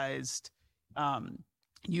decentralized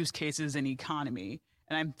use cases and economy.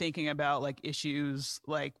 And I'm thinking about like issues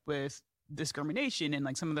like with discrimination and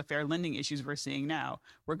like some of the fair lending issues we're seeing now.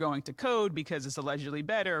 We're going to code because it's allegedly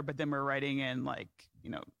better, but then we're writing in like,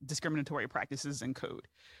 discriminatory practices in code.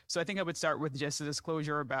 So I think I would start with just a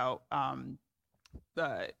disclosure about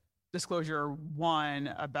disclosure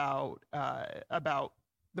one about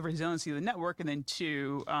the resiliency of the network, and then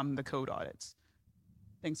two, the code audits.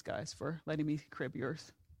 Thanks, guys, for letting me crib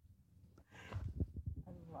yours.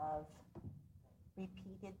 I love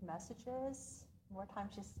repeated messages. The more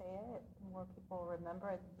times you say it, the more people remember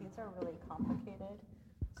it. These are really complicated.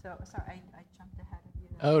 So, sorry, I jumped ahead of you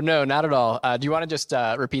there. Oh, no, not at all. Do you want to just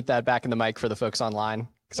repeat that back in the mic for the folks online?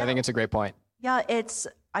 Because I think it's a great point. Yeah,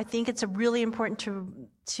 I think it's really important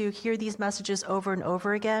to hear these messages over and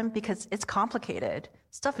over again, because it's complicated.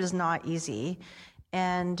 Stuff is not easy.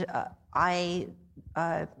 And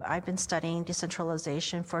I've been studying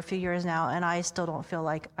decentralization for a few years now, and I still don't feel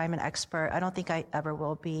like I'm an expert. I don't think I ever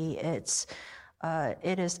will be.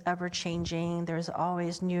 It is ever changing. There's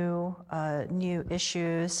always new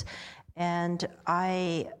issues, and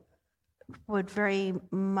I would very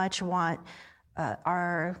much want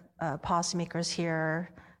our policymakers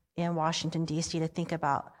here in Washington, D.C. to think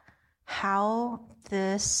about how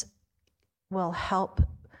this will help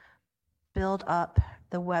build up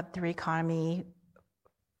the Web3 economy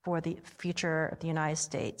for the future of the United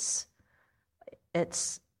States.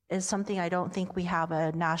 It's something I don't think we have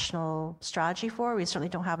a national strategy for. We certainly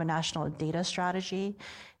don't have a national data strategy.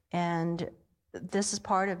 And this is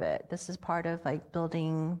part of it. This is part of like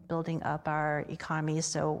building up our economy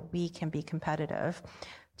so we can be competitive.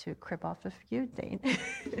 to crib off of you, Dane.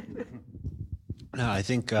 No, I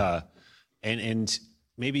think, and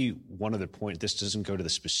maybe one other point, this doesn't go to the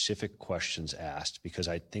specific questions asked because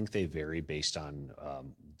I think they vary based on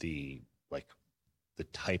the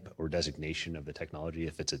type or designation of the technology,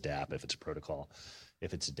 if it's a DApp, if it's a protocol,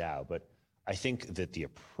 if it's a DAO. But I think that the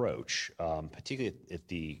approach, particularly at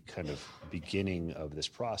the kind of beginning of this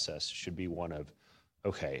process, should be one of,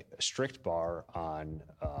 okay, a strict bar on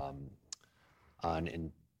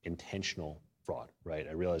intentional fraud, right?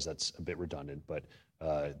 I realize that's a bit redundant, but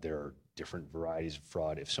there are different varieties of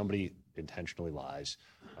fraud. If somebody intentionally lies,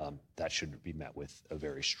 that should be met with a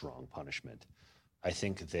very strong punishment. I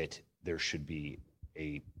think that there should be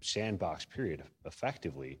a sandbox period,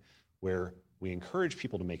 effectively, where we encourage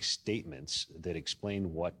people to make statements that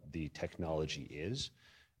explain what the technology is.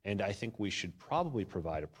 And I think we should probably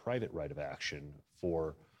provide a private right of action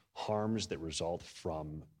for harms that result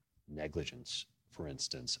from negligence. For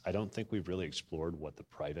instance, I don't think we've really explored what the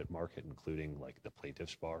private market, including like the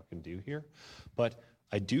plaintiff's bar, can do here. But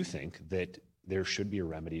I do think that there should be a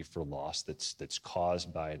remedy for loss that's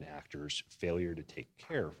caused by an actor's failure to take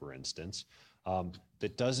care, for instance,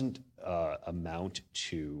 that doesn't amount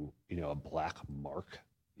to a black mark,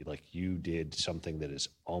 like you did something that is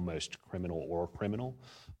almost criminal or criminal.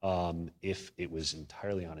 If it was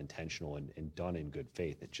entirely unintentional and done in good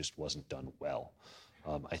faith, it just wasn't done well.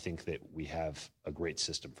 I think that we have a great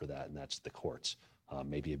system for that, and that's the courts.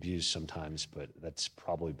 Maybe abused sometimes, but that's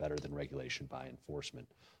probably better than regulation by enforcement.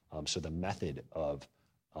 So the method of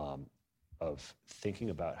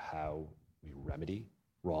thinking about how we remedy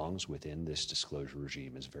wrongs within this disclosure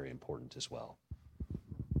regime is very important as well.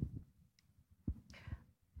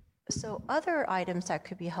 So other items that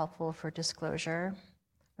could be helpful for disclosure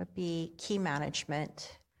would be key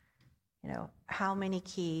management. How many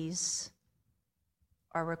keys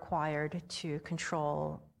are required to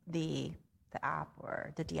control the app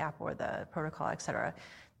or the DApp or the protocol, et cetera.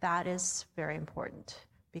 That is very important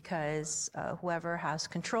because whoever has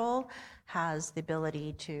control has the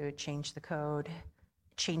ability to change the code,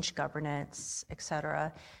 change governance, et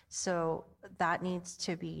cetera. So that needs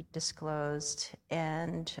to be disclosed.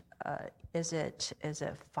 And is it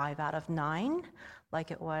 5 out of 9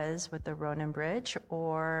 like it was with the Ronin Bridge,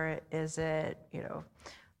 or is it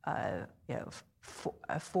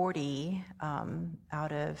 40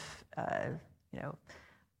 out of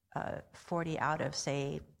 40 out of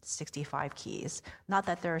say 65 keys? Not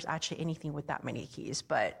that there's actually anything with that many keys,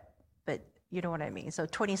 but you know what I mean. So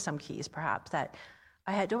 20 some keys perhaps that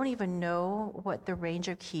I don't even know what the range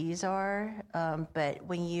of keys are. But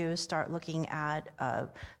when you start looking at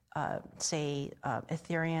say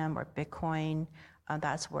Ethereum or Bitcoin,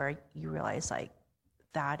 that's where you realize like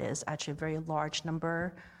that is actually a very large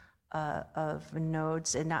number of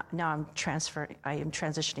nodes. And now I am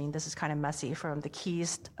transitioning, this is kind of messy, from the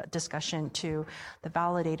keys discussion to the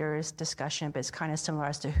validators discussion, but it's kind of similar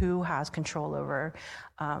as to who has control over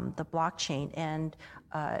the blockchain. And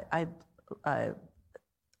I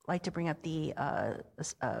like to bring up the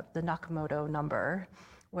Nakamoto number,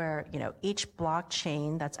 where each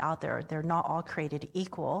blockchain that's out there, they're not all created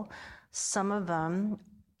equal. Some of them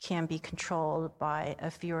can be controlled by a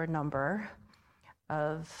fewer number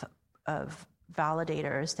of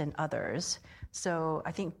validators than others. So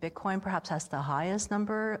I think Bitcoin perhaps has the highest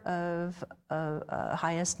number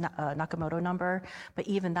highest Nakamoto number, but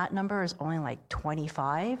even that number is only like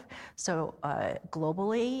 25. So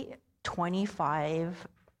globally, 25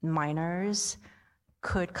 miners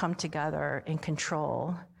could come together and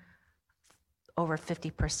control over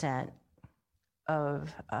 50%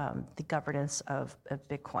 of the governance of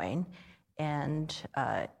Bitcoin. And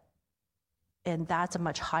that's a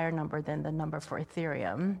much higher number than the number for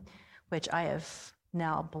Ethereum, which I have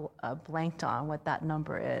now blanked on what that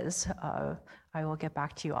number is. I will get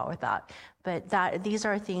back to you all with that. But these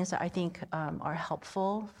are things that I think are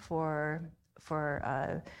helpful for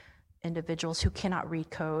individuals who cannot read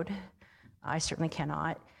code. I certainly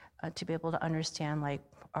cannot, to be able to understand, like,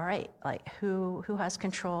 all right, like who has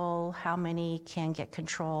control, how many can get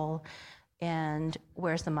control, and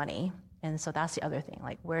where's the money? And so that's the other thing,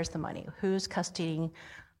 like where's the money? Who's custodying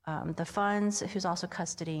the funds? Who's also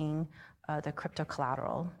custodying the crypto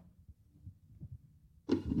collateral?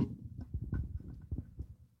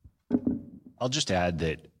 I'll just add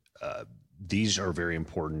that these are very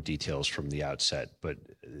important details from the outset, but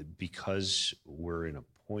because we're in a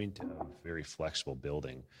point of very flexible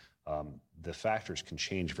building, the factors can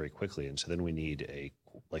change very quickly. And so then we need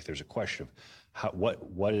there's a question of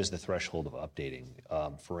what is the threshold of updating?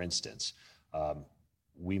 For instance,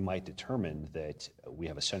 we might determine that we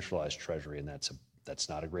have a centralized treasury and that's that's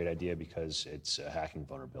not a great idea because it's a hacking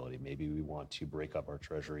vulnerability. Maybe we want to break up our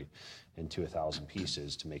treasury into 1,000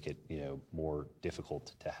 pieces to make it, more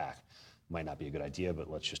difficult to hack. Might not be a good idea, but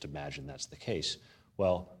let's just imagine that's the case.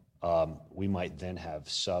 Well, we might then have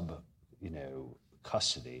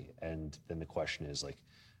custody, and then the question is like,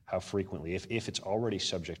 how frequently, if it's already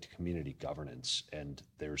subject to community governance and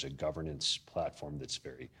there's a governance platform that's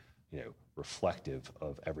very, reflective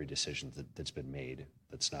of every decision that's been made,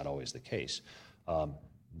 that's not always the case,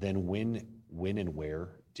 then when and where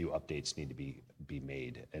do updates need to be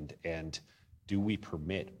made? And do we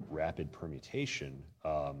permit rapid permutation,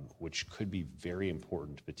 which could be very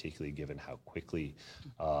important, particularly given how quickly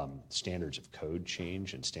standards of code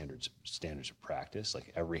change and standards of practice?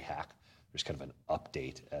 Like every hack, there's kind of an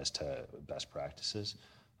update as to best practices.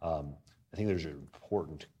 I think there's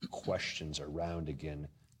important questions around, again,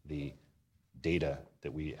 the data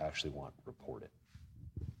that we actually want reported.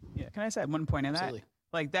 Yeah, can I say one point on that? Absolutely.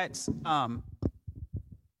 Like that's, I'm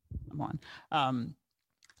on.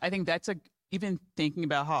 I think that's even thinking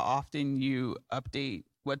about how often you update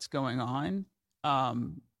what's going on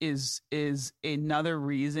is another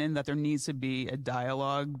reason that there needs to be a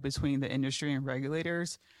dialogue between the industry and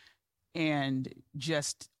regulators, and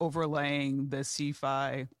just overlaying the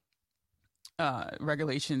CFI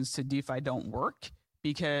regulations to DeFi don't work,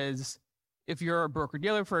 because if you're a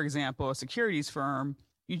broker-dealer, for example, a securities firm,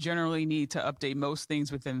 you generally need to update most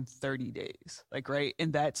things within 30 days, like, right?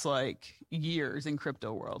 And that's like years in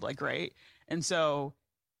crypto world, like, right? And so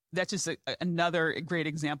that's just another great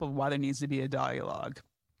example of why there needs to be a dialogue.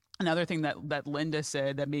 Another thing that Linda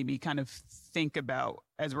said that made me kind of think about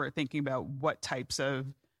as we're thinking about what types of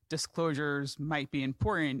disclosures might be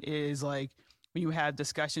important is like when you have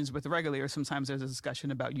discussions with the regulators, sometimes there's a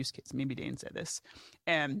discussion about use case. Maybe Dane said this.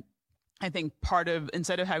 And I think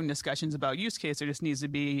instead of having discussions about use case, there just needs to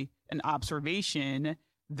be an observation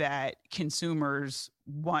that consumers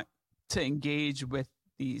want to engage with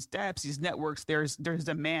these dApps, these networks. There's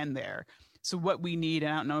demand there. So what we need,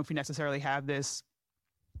 and I don't know if we necessarily have this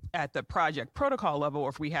at the project protocol level or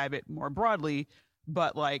if we have it more broadly,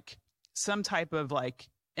 but like some type of like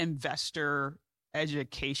investor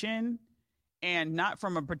education, and not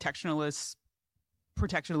from a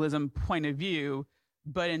protectionism point of view,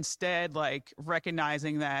 but instead like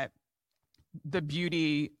recognizing that the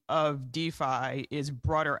beauty of DeFi is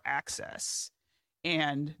broader access,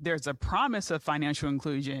 and there's a promise of financial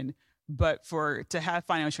inclusion, but to have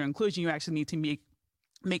financial inclusion, you actually need to make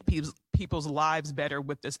people's lives better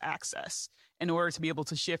with this access. In order to be able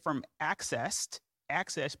to shift from access,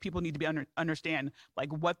 people need to be understand like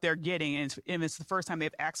what they're getting, and if it's the first time they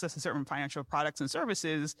have access to certain financial products and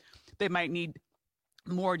services, they might need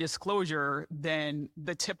more disclosure than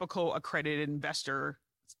the typical accredited investor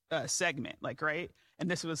segment, like, right? And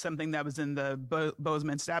this was something that was in the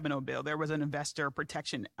Bozeman-Stabenow bill. There was an investor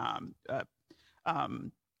protection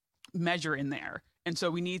measure in there. And so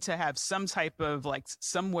we need to have some type of like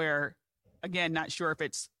somewhere, again, not sure if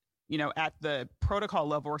it's, at the protocol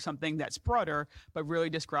level or something that's broader, but really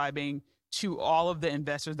describing to all of the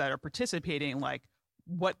investors that are participating, like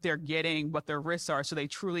what they're getting, what their risks are, so they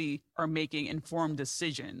truly are making informed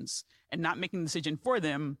decisions and not making a decision for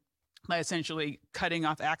them by essentially cutting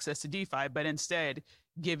off access to DeFi, but instead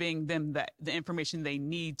giving them the information they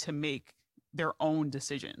need to make their own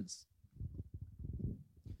decisions.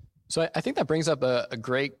 So I think that brings up a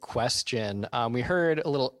great question. We heard a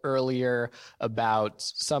little earlier about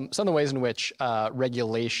some of the ways in which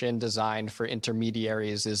regulation designed for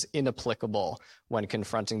intermediaries is inapplicable when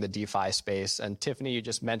confronting the DeFi space. And Tiffany, you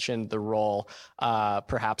just mentioned the role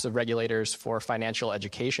perhaps of regulators for financial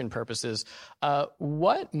education purposes.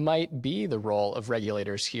 What might be the role of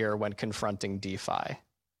regulators here when confronting DeFi?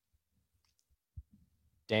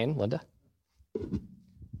 Dane, Linda?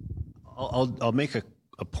 I'll make a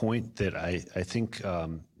point that I think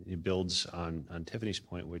it builds on Tiffany's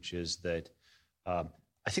point, which is that I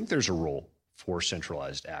think there's a role for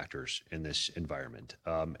centralized actors in this environment.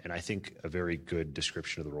 And I think a very good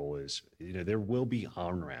description of the role is, there will be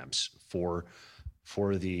on-ramps for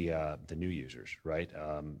the new users, right?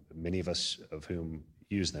 Many of us of whom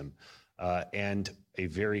use them. And a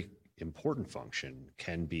very important function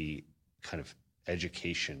can be kind of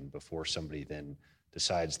education before somebody then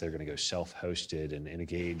decides they're going to go self-hosted and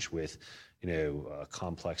engage with,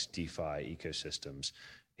 complex DeFi ecosystems.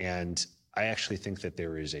 And I actually think that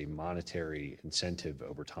there is a monetary incentive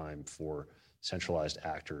over time for centralized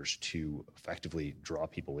actors to effectively draw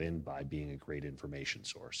people in by being a great information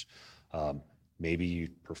source. Maybe you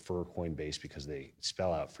prefer Coinbase because they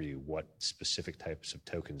spell out for you what specific types of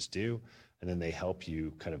tokens do, and then they help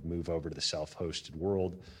you kind of move over to the self-hosted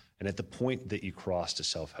world. And at the point that you cross to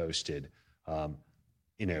self-hosted, I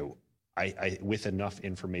with enough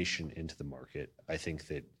information into the market, I think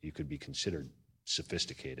that you could be considered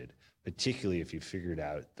sophisticated, particularly if you figured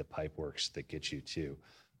out the pipe works that get you to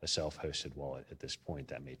a self-hosted wallet. At this point,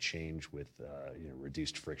 that may change with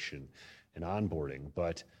reduced friction and onboarding.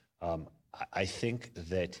 But I think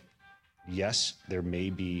that, yes, there may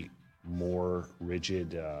be more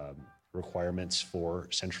rigid requirements for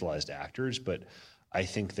centralized actors, but I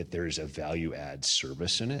think that there's a value add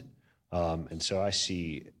service in it. And so I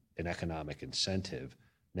see an economic incentive.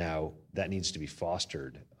 Now, that needs to be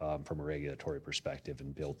fostered from a regulatory perspective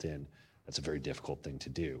and built in. That's a very difficult thing to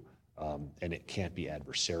do. And it can't be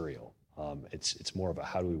adversarial. It's more about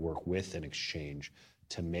how do we work with an exchange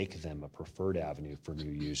to make them a preferred avenue for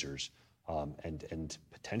new users, and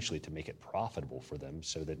potentially to make it profitable for them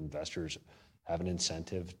so that investors have an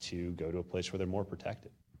incentive to go to a place where they're more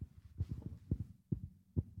protected.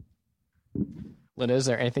 Linda, is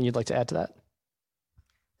there anything you'd like to add to that?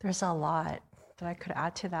 There's a lot that I could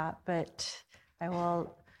add to that, but I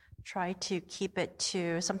will try to keep it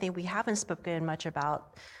to something we haven't spoken much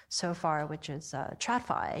about so far, which is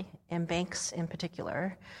TradFi and banks in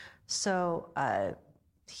particular. So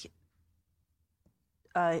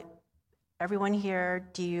everyone here,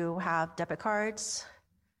 do you have debit cards?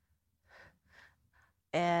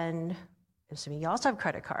 And assuming you also have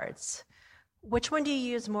credit cards. Which one do you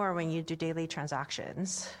use more when you do daily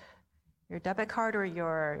transactions? Your debit card or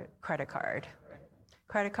your credit card?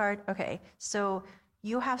 Credit card? Okay. So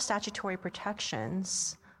you have statutory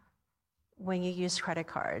protections when you use credit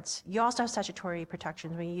cards. You also have statutory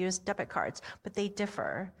protections when you use debit cards, but they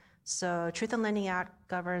differ. So Truth in Lending Act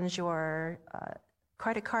governs your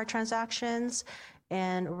credit card transactions,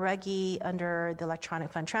 and Reg E under the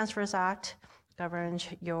Electronic Fund Transfers Act governs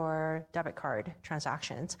your debit card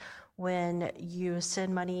transactions. When you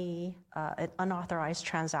send money, an unauthorized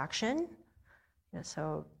transaction,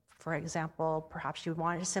 so for example, perhaps you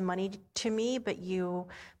wanted to send money to me, but you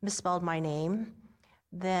misspelled my name,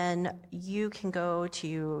 then you can go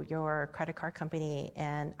to your credit card company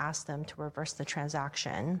and ask them to reverse the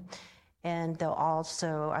transaction. And they'll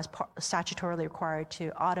also, as statutorily required,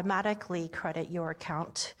 to automatically credit your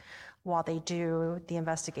account while they do the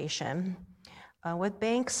investigation. With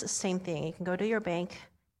banks, same thing. You can go to your bank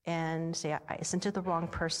and say, I sent it to the wrong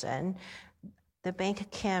person. The bank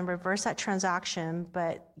can reverse that transaction,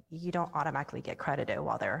 but you don't automatically get credited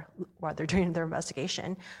while they're doing their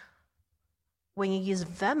investigation. When you use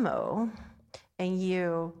Venmo and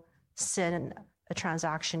you send a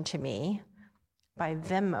transaction to me by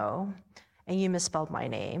Venmo and you misspelled my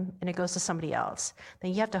name and it goes to somebody else,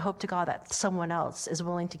 then you have to hope to God that someone else is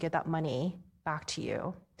willing to give that money back to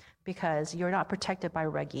you, because you're not protected by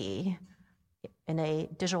Reg E in a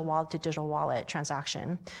digital wallet to digital wallet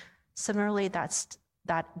transaction. Similarly,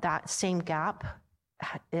 that same gap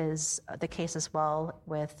is the case as well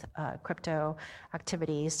with crypto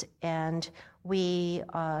activities. And we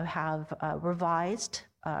have revised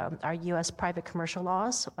our U.S. private commercial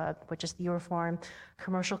laws, which is the Uniform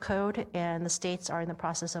Commercial Code, and the states are in the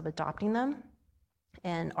process of adopting them.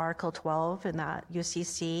 And Article 12 in that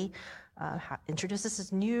UCC introduces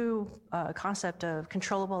this new concept of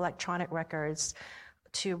controllable electronic records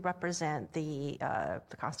to represent the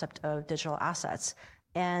concept of digital assets.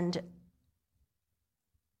 And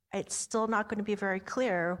it's still not going to be very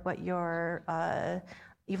clear what your,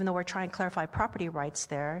 even though we're trying to clarify property rights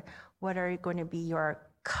there, what are going to be your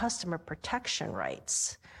customer protection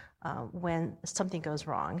rights when something goes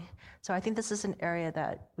wrong. So I think this is an area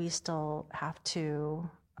that we still have to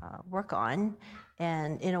work on.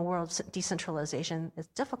 And in a world of decentralization, it's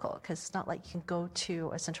difficult because it's not like you can go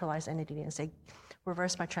to a centralized entity and say,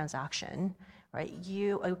 reverse my transaction, right?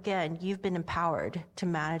 You've been empowered to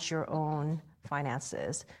manage your own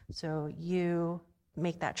finances. So you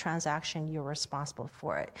make that transaction, you're responsible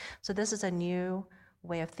for it. So this is a new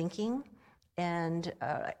way of thinking, and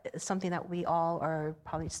something that we all are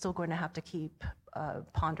probably still going to have to keep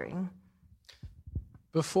pondering.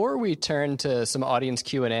 Before we turn to some audience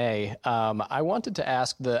Q&A, I wanted to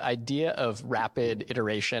ask, the idea of rapid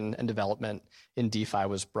iteration and development in DeFi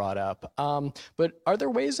was brought up. But are there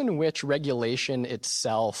ways in which regulation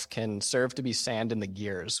itself can serve to be sand in the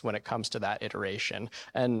gears when it comes to that iteration?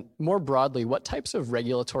 And more broadly, what types of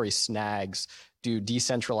regulatory snags do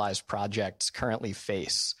decentralized projects currently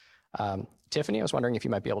face? Tiffany, I was wondering if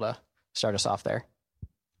you might be able to start us off there.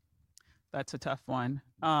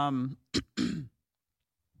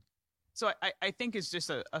 So I think it's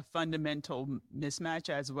just a fundamental mismatch,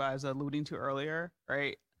 as I was alluding to earlier,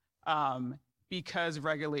 right? Because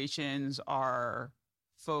regulations are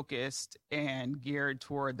focused and geared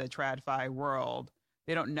toward the TradFi world,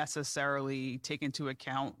 they don't necessarily take into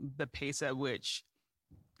account the pace at which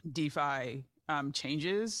DeFi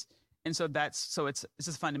changes. And so it's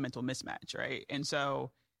a fundamental mismatch, right? And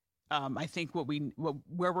so I think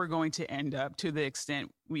where we're going to end up, to the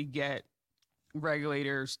extent we get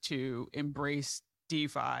regulators to embrace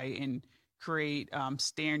DeFi and create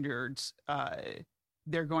standards,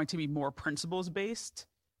 they're going to be more principles based,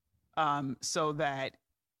 so that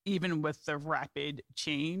even with the rapid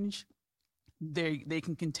change, they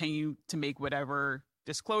can continue to make whatever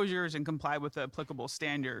disclosures and comply with the applicable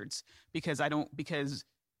standards, because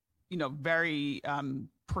very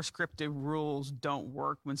prescriptive rules don't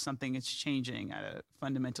work when something is changing at a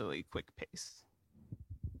fundamentally quick pace.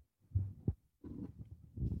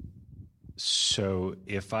 So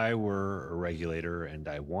if I were a regulator and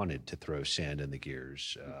I wanted to throw sand in the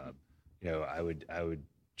gears, I would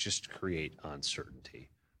just create uncertainty.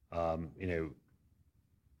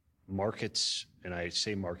 Markets, and I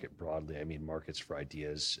say market broadly, I mean markets for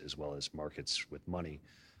ideas as well as markets with money,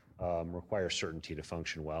 require certainty to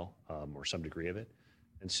function well, or some degree of it.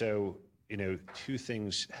 And so, two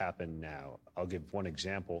things happen now. I'll give one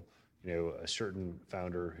example. A certain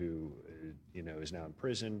founder who, is now in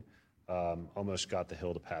prison, almost got the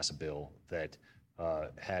Hill to pass a bill that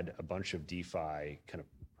had a bunch of DeFi kind of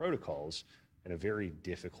protocols in a very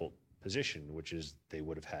difficult position, which is they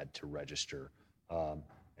would have had to register,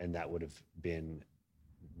 and that would have been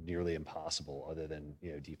nearly impossible, other than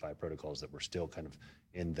DeFi protocols that were still kind of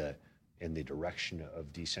in the direction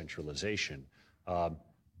of decentralization.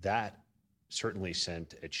 That certainly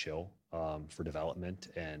sent a chill for development,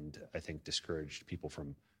 and I think discouraged people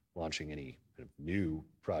from launching any kind of new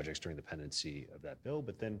projects during the pendency of that bill.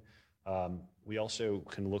 But then we also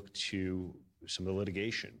can look to some of the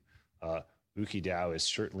litigation. UkiDAO is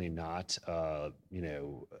certainly not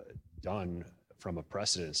done from a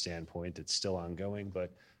precedent standpoint. It's still ongoing,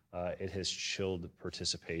 but it has chilled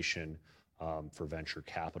participation for venture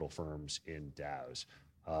capital firms in DAOs.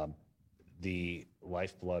 The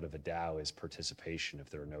lifeblood of a DAO is participation. If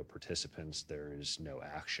there are no participants, there is no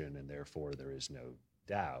action, and therefore there is no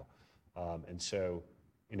DAO. And so,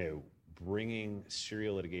 bringing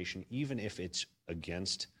serial litigation, even if it's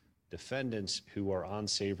against defendants who are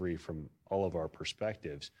unsavory from all of our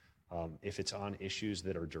perspectives, if it's on issues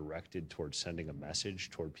that are directed towards sending a message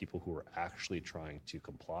toward people who are actually trying to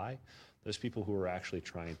comply, those people who are actually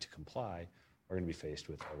trying to comply are going to be faced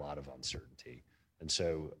with a lot of uncertainty. And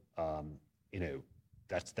so,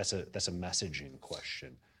 that's a messaging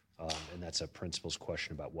question, and that's a principles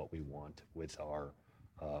question about what we want with our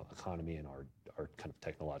economy and our kind of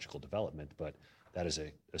technological development. But that is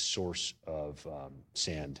a source of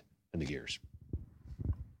sand in the gears.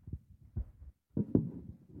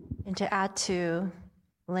 And to add to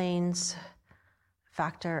Lane's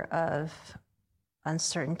factor of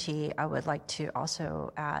uncertainty, I would like to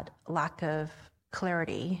also add lack of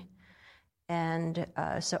clarity. And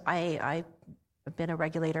so I've been a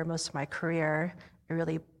regulator most of my career. I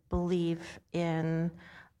really believe in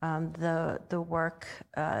the work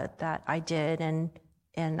that I did,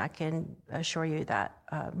 and I can assure you that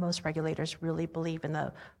most regulators really believe in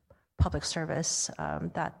the public service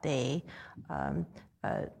that they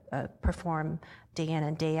perform day in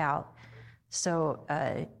and day out. So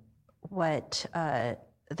what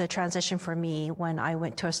the transition for me when I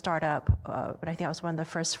went to a startup, but I think I was one of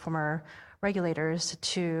the first former regulators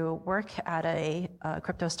to work at a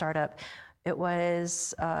crypto startup, it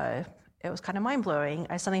was kind of mind-blowing.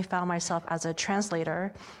 I suddenly found myself as a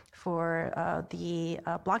translator for the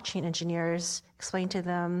blockchain engineers, explaining to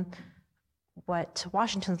them what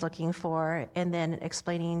Washington's looking for, and then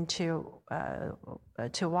explaining to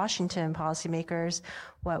Washington policymakers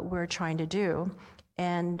what we're trying to do.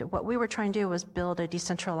 And what we were trying to do was build a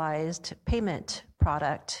decentralized payment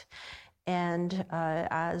product. And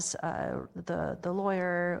as the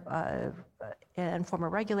lawyer and former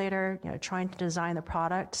regulator, trying to design the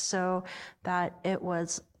product so that it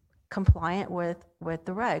was compliant with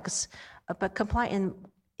the regs, but compliant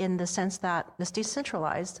in the sense that it's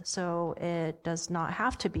decentralized, so it does not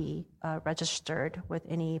have to be registered with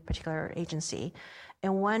any particular agency.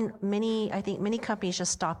 And I think many companies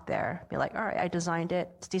just stop there, be like, all right, I designed it,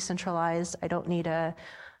 it's decentralized, I don't need to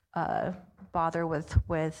bother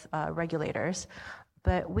with regulators.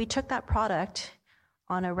 But we took that product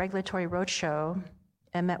on a regulatory roadshow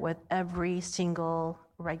and met with every single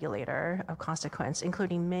regulator of consequence,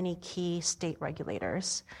 including many key state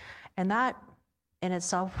regulators. And that in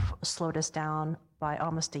itself slowed us down by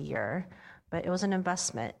almost a year, but it was an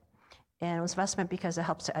investment. And it was investment because it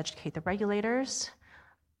helps to educate the regulators.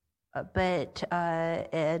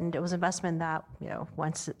 And it was investment that,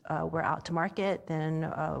 once we're out to market, then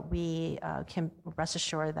we can rest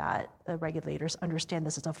assured that the regulators understand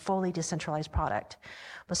this is a fully decentralized product.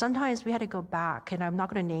 But sometimes we had to go back, and I'm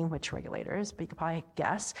not going to name which regulators, but you can probably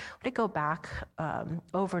guess. We had to go back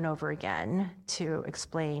over and over again to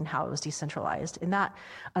explain how it was decentralized. And that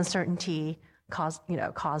uncertainty caused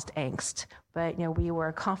angst. But we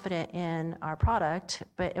were confident in our product,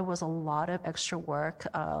 but it was a lot of extra work,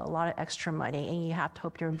 a lot of extra money, and you have to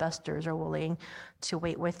hope your investors are willing to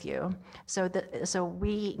wait with you. So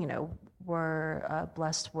we were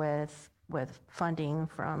blessed with funding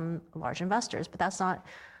from large investors, but that's not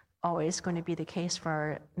always going to be the case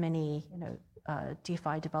for many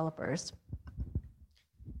DeFi developers.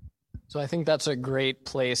 So I think that's a great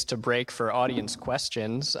place to break for audience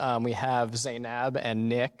questions. We have Zainab and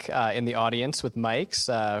Nick in the audience with mics.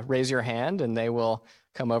 Raise your hand and they will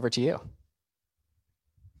come over to you. I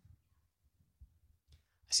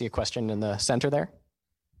see a question in the center there.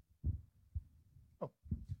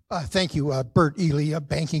 Thank you, Bert Ely, a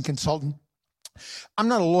banking consultant. I'm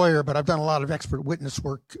not a lawyer, but I've done a lot of expert witness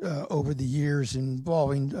work over the years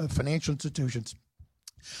involving financial institutions.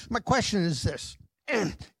 My question is this.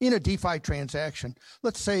 In a DeFi transaction,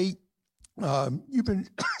 let's say you've been,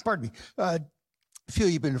 feel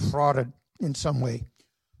you've been defrauded in some way.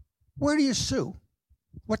 Where do you sue?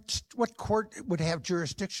 What court would have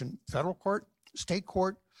jurisdiction? Federal court, state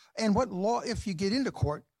court? And what law, if you get into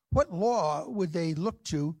court, what law would they look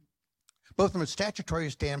to, both from a statutory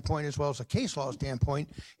standpoint as well as a case law standpoint,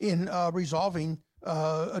 in resolving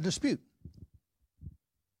a dispute?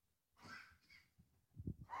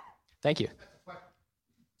 Thank you.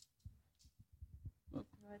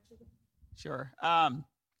 Sure.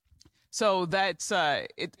 So that's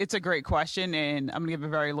it's a great question, and I'm gonna give a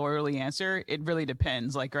very lawyerly answer. It really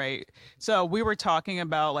depends, right? So we were talking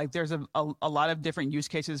about there's a lot of different use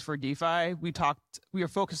cases for DeFi. We were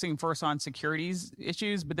focusing first on securities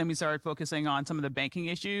issues, but then we started focusing on some of the banking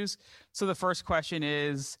issues. So the first question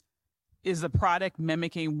is the product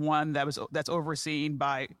mimicking one that's overseen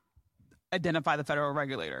by identify the federal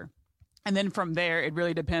regulator? And then from there, it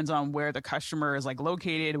really depends on where the customer is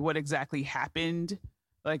located, what exactly happened.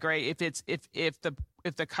 Right? If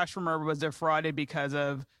the customer was defrauded because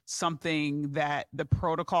of something that the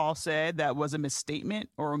protocol said that was a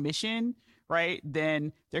misstatement or omission, right?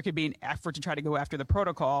 Then there could be an effort to try to go after the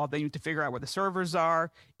protocol. Then you have to figure out where the servers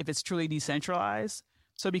are, if it's truly decentralized.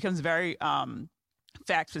 So it becomes very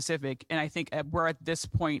fact specific. And I think we're at this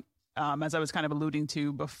point, as I was kind of alluding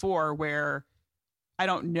to before, where I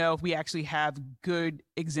don't know if we actually have good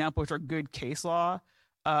examples or good case law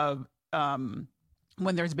of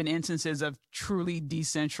when there's been instances of truly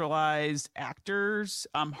decentralized actors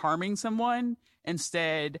harming someone.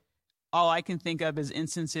 Instead, all I can think of is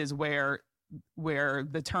instances where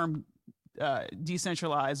the term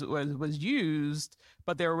decentralized was used,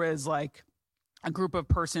 but there was a group of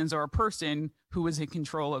persons or a person who was in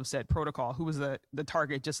control of said protocol, who was the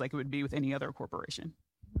target, just like it would be with any other corporation.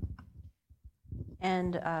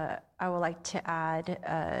 And I would like to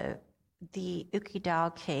add the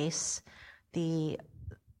UkiDAO case. The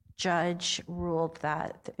judge ruled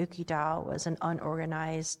that the UkiDAO was an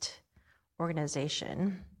unorganized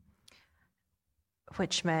organization,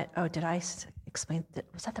 which meant, did I explain,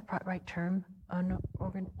 was that the right term?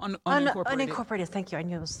 Unincorporated, thank you. I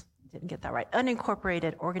didn't get that right.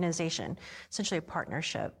 Unincorporated organization, essentially a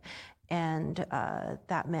partnership. And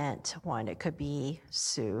that meant, one, it could be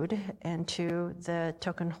sued, and two, the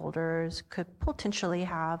token holders could potentially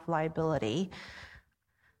have liability.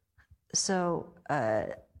 So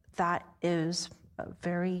that is a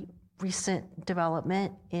very recent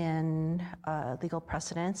development in legal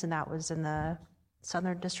precedents, and that was in the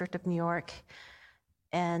Southern District of New York.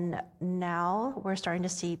 And now we're starting to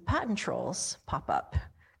see patent trolls pop up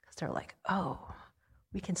because they're like,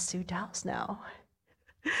 we can sue DAOs now.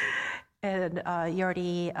 And you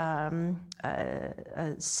already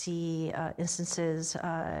see instances,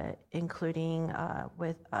 including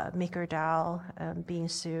with MakerDAO being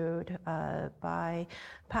sued by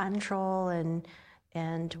patent troll,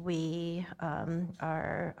 and we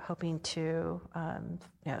are hoping to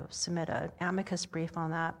submit an amicus brief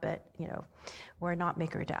on that, but we're not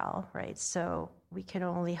MakerDAO, right? So we can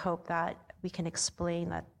only hope that we can explain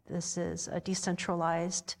that this is a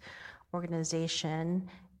decentralized organization.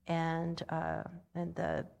 And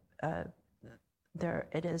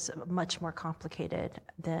it is much more complicated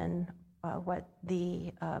than what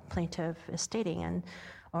the plaintiff is stating and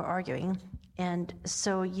or arguing. And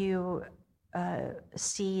so you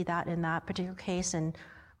see that in that particular case, and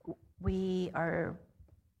we are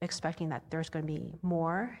expecting that there's going to be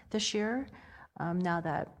more this year. Now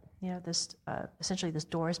that this essentially this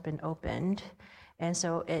door has been opened, and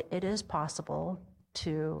so it is possible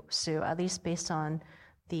to sue, at least based on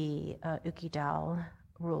the Ukidao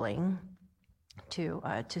ruling, to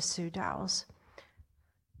sue DAOs.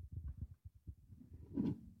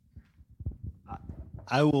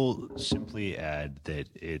 I will simply add that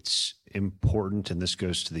it's important, and this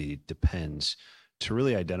goes to the depends, to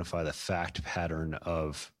really identify the fact pattern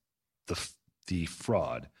of the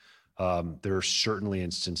fraud. There are certainly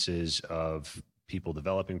instances of people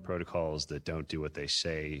developing protocols that don't do what they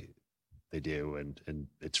say they do, and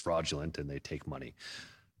it's fraudulent, and they take money.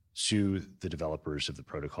 Sue the developers of the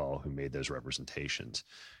protocol who made those representations.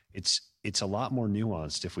 It's a lot more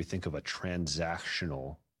nuanced if we think of a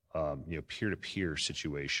transactional, peer-to-peer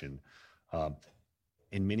situation.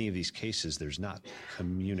 In many of these cases, there's not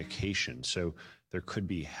communication, so there could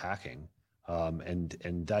be hacking,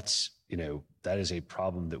 and that's that is a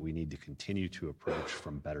problem that we need to continue to approach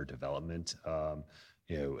from better development.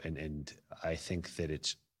 And I think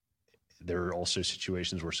that there are also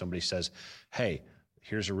situations where somebody says, "Hey,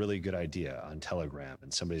 here's a really good idea on Telegram,"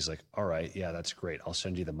 and somebody's like, "All right, yeah, that's great. I'll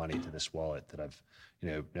send you the money to this wallet that I've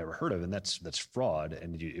never heard of," and that's fraud,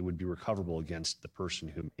 and it would be recoverable against the person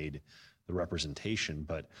who made the representation.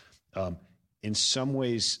 But in some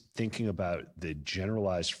ways, thinking about the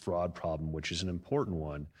generalized fraud problem, which is an important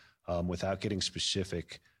one, without getting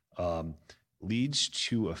specific, leads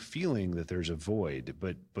to a feeling that there's a void.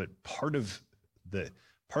 But part of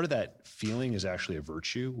that feeling is actually a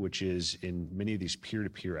virtue, which is in many of these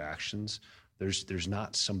peer-to-peer actions, there's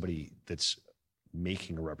not somebody that's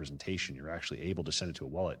making a representation. You're actually able to send it to a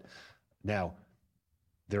wallet. Now,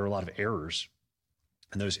 there are a lot of errors,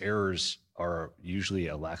 and those errors are usually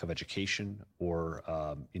a lack of education or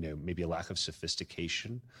maybe a lack of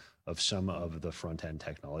sophistication of some of the front-end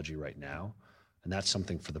technology right now, and that's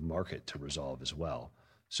something for the market to resolve as well.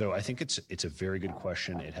 So I think it's a very good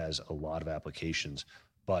question. It has a lot of applications,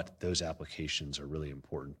 but those applications are really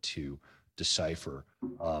important to decipher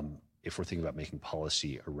if we're thinking about making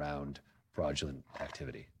policy around fraudulent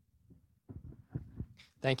activity.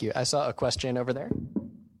 Thank you. I saw a question over there.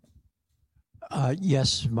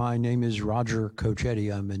 Yes, my name is Roger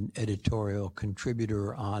Cochetti. I'm an editorial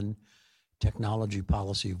contributor on technology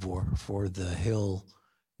policy for the Hill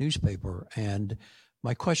newspaper. And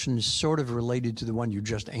my question is sort of related to the one you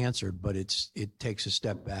just answered, but it takes a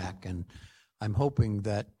step back. And I'm hoping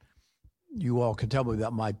that you all can tell me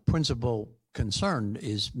that my principal concern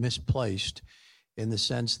is misplaced in the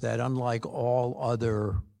sense that unlike all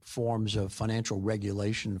other forms of financial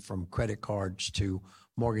regulation, from credit cards to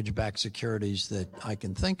mortgage-backed securities that I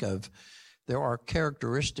can think of, there are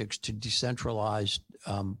characteristics to decentralized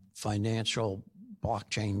financial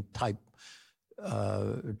blockchain type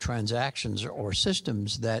transactions or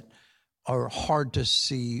systems that are hard to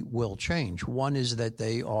see will change. One is that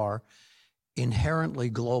they are inherently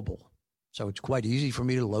global. So it's quite easy for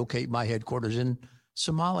me to locate my headquarters in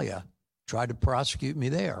Somalia, try to prosecute me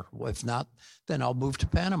there. If not, then I'll move to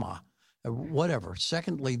Panama, whatever.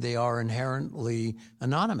 Secondly, they are inherently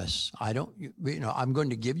anonymous. I'm going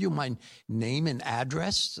to give you my name and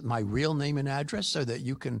address, my real name and address, so that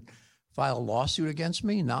you can file a lawsuit against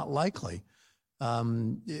me? Not likely.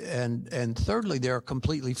 And thirdly, they're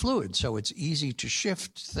completely fluid. So it's easy to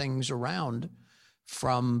shift things around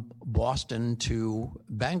from Boston to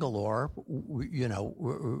Bangalore,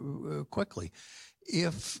 quickly.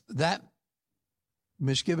 If that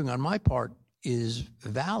misgiving on my part is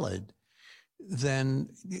valid, then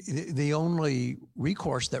the only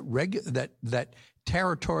recourse that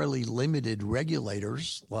territorially limited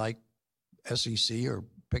regulators like SEC or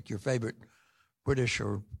pick your favorite British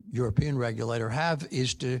or European regulator have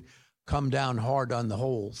is to come down hard on the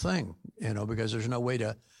whole thing, because there's no way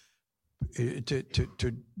to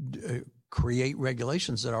create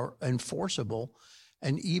regulations that are enforceable.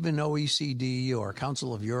 And even OECD or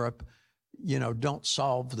Council of Europe, don't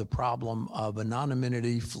solve the problem of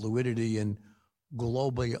anonymity, fluidity, and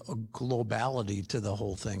globality to the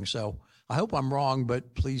whole thing. So I hope I'm wrong,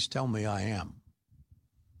 but please tell me I am.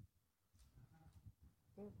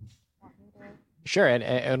 Sure. And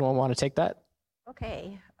anyone want to take that?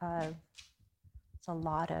 Okay. It's a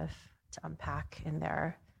lot to unpack in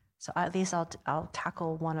there. So at least I'll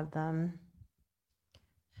tackle one of them.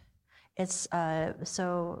 It's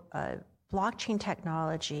blockchain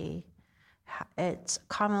technology it's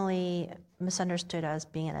commonly misunderstood as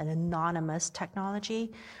being an anonymous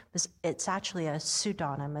technology. It's actually a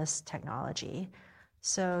pseudonymous technology.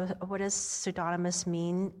 So what does pseudonymous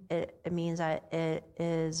mean? It means that it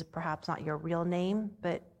is perhaps not your real name,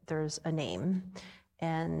 but there's a name,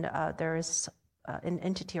 and there's an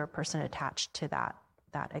entity or person attached to that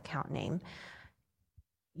account name.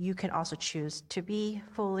 You can also choose to be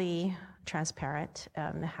fully transparent,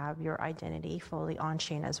 have your identity fully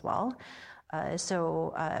on-chain as well.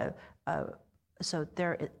 So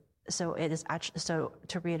it is actually, so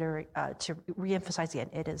to reiterate, to reemphasize again,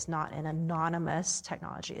 it is not an anonymous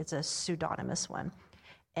technology, it's a pseudonymous one.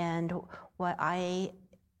 And what I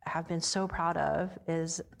have been so proud of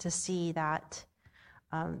is to see that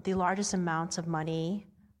the largest amounts of money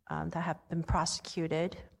that have been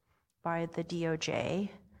prosecuted by the DOJ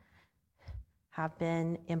have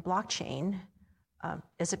been in blockchain.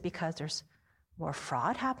 Is it because there's more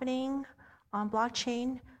fraud happening on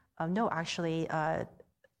blockchain? No, actually,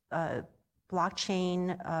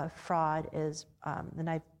 blockchain fraud is,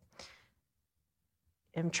 and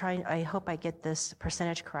I hope I get this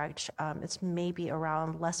percentage correct. It's maybe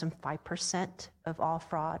around less than 5% of all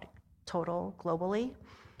fraud total globally.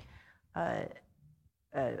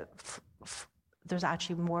 There's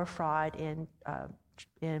actually more fraud in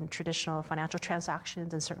traditional financial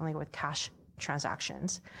transactions and certainly with cash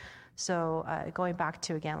transactions. So going back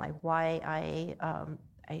to, again, like why I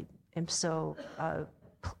am so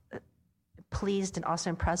pleased and also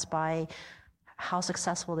impressed by how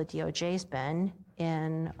successful the DOJ has been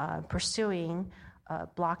in pursuing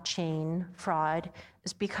blockchain fraud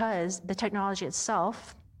is because the technology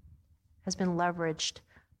itself has been leveraged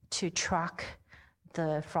to track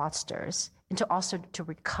the fraudsters and to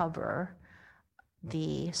recover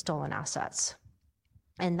the stolen assets.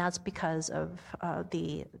 And that's because of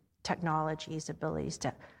the technology's abilities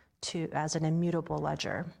to as an immutable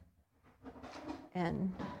ledger.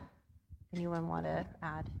 And anyone want to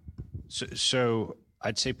add? So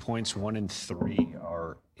I'd say points 1 and 3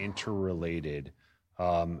 are interrelated.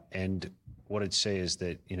 And what I'd say is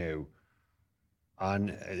that, it's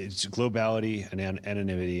globality and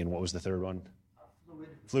anonymity, and what was the third one?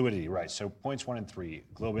 Fluidity, right. So points 1 and 3,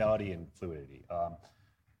 globality and fluidity.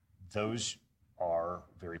 Those are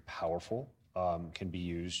very powerful, can be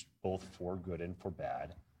used both for good and for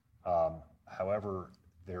bad. However,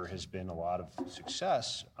 there has been a lot of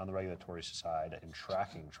success on the regulatory side in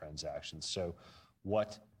tracking transactions. So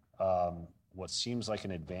what seems like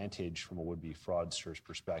an advantage from a would-be fraudster's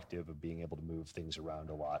perspective of being able to move things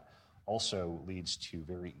around a lot also leads to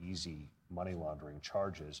very easy money laundering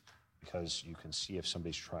charges, because you can see if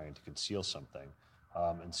somebody's trying to conceal something.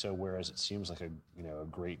 And so whereas it seems like a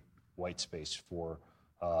great white space for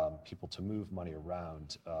people to move money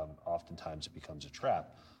around, oftentimes it becomes a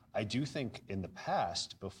trap. I do think in the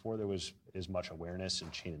past, before there was as much awareness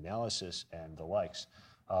and chain analysis and the likes,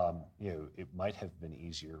 it might have been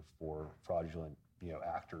easier for fraudulent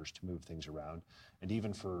actors to move things around, and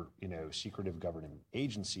even for secretive government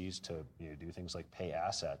agencies to do things like pay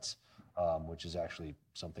assets, which is actually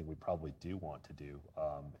something we probably do want to do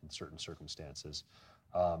in certain circumstances.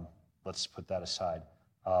 Let's put that aside.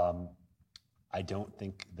 I don't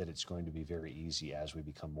think that it's going to be very easy as we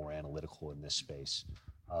become more analytical in this space.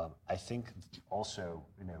 I think also,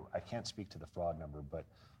 I can't speak to the fraud number, but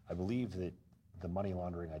I believe that the money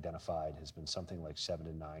laundering identified has been something like $7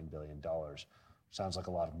 to $9 billion. Sounds like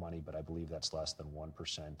a lot of money, but I believe that's less than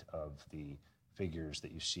 1% of the figures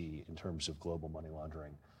that you see in terms of global money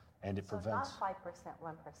laundering. And it prevents... not 5%,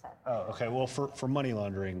 1%. Oh, okay. Well, for money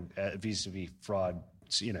laundering vis-a-vis fraud,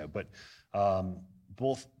 but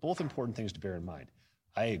both important things to bear in mind.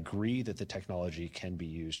 I agree that the technology can be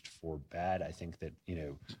used for bad. I think that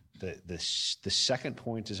the second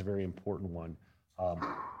point is a very important one.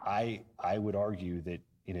 I would argue that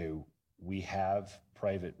we have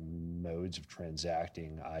private modes of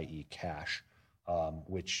transacting, i.e., cash,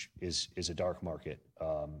 which is a dark market,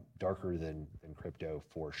 darker than crypto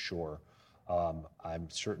for sure. I'm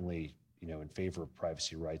certainly in favor of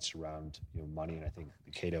privacy rights around money, and I think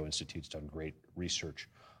the Cato Institute's done great research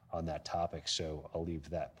on that topic, so I'll leave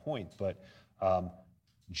that point. But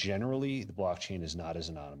generally, the blockchain is not as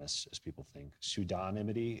anonymous as people think.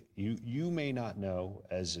 Pseudonymity, you may not know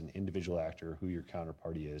as an individual actor who your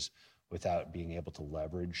counterparty is without being able to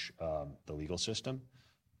leverage the legal system.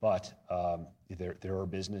 But there are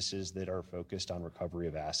businesses that are focused on recovery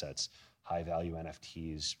of assets, high-value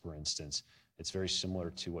NFTs, for instance. It's very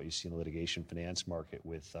similar to what you see in the litigation finance market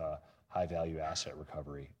with high-value asset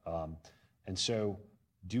recovery. And so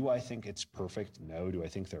do I think it's perfect? No. Do I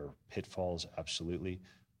think there are pitfalls? Absolutely.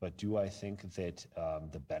 But do I think that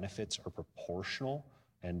the benefits are proportional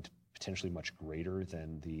and potentially much greater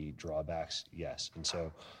than the drawbacks? Yes. And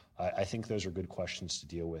so I think those are good questions to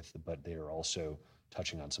deal with, but they are also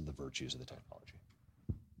touching on some of the virtues of the technology.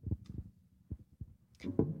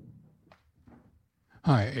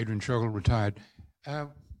 Hi, Adrian Schogel, retired. I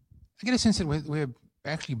get a sense that we're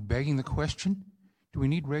actually begging the question, do we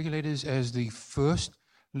need regulators as the first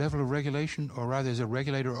level of regulation, or rather as a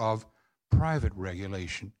regulator of private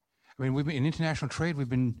regulation? I mean, in international trade, we've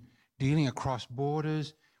been dealing across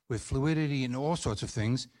borders with fluidity and all sorts of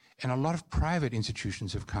things, and a lot of private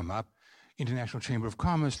institutions have come up. International Chamber of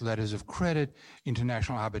Commerce, letters of credit,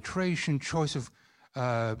 international arbitration, choice of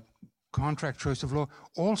contract, choice of law,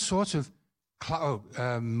 all sorts of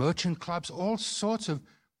merchant clubs, all sorts of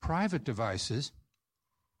private devices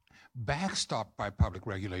backstopped by public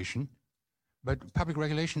regulation, but public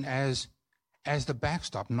regulation as the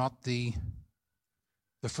backstop, not the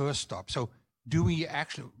first stop. So I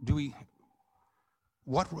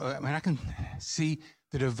can see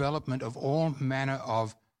the development of all manner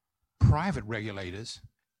of private regulators,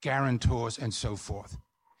 guarantors, and so forth.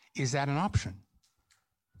 Is that an option?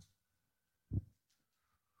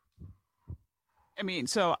 I mean,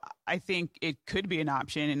 so I think it could be an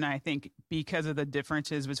option, and I think because of the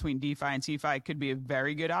differences between DeFi and CeFi, it could be a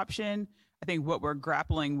very good option. I think what we're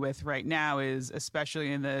grappling with right now is,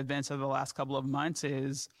 especially in the events of the last couple of months,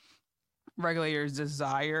 is regulators'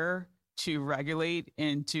 desire to regulate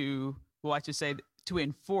and to, well, I should say, to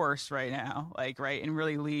enforce right now, and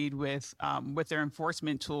really lead with their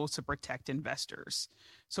enforcement tools to protect investors.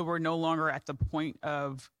 So we're no longer at the point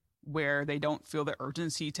of where they don't feel the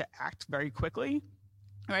urgency to act very quickly,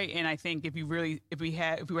 right? And I think if we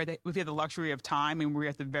had the luxury of time and we're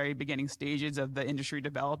at the very beginning stages of the industry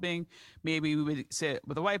developing, maybe we would sit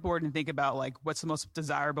with a whiteboard and think about what's the most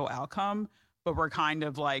desirable outcome. But we're kind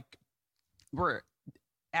of we're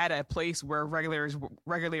at a place where regulators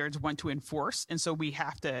want to enforce, and so we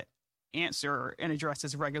have to answer and address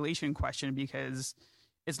this regulation question because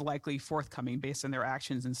it's likely forthcoming based on their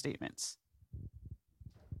actions and statements.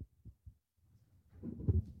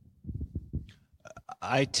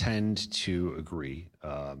 I tend to agree,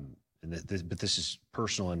 but this is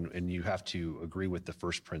personal, and you have to agree with the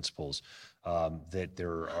first principles, that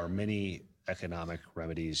there are many economic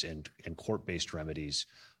remedies and court-based remedies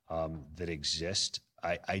that exist.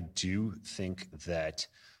 I do think that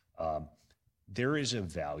there is a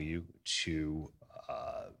value to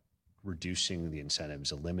reducing the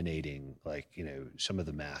incentives, eliminating some of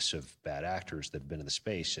the massive bad actors that have been in the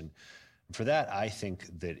space, and for that, I think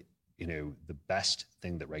that the best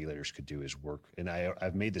thing that regulators could do is work, and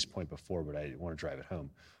I've made this point before, but I want to drive it home,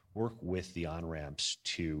 work with the on-ramps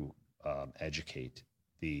to educate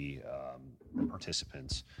the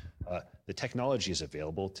participants. The technology is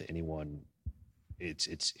available to anyone.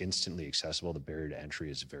 It's instantly accessible. The barrier to entry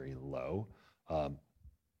is very low.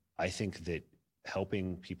 I think that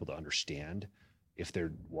helping people to understand if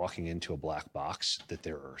they're walking into a black box, that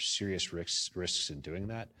there are serious risks in doing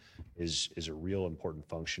that is a real important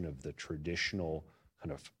function of the traditional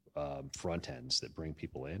kind of front ends that bring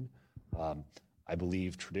people in. I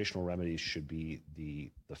believe traditional remedies should be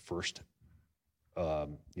the first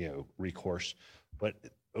recourse, but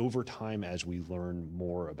over time, as we learn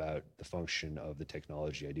more about the function of the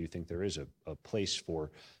technology, I do think there is a place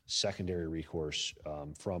for secondary recourse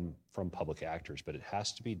from public actors, but it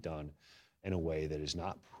has to be done in a way that is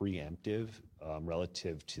not preemptive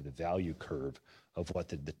relative to the value curve of what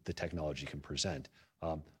the technology can present.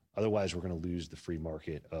 Otherwise, we're going to lose the free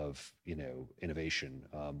market of innovation.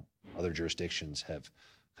 Other jurisdictions have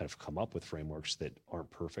kind of come up with frameworks that aren't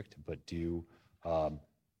perfect, but do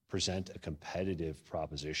present a competitive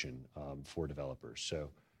proposition for developers. So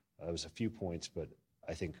that was a few points, but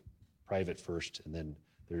I think private first, and then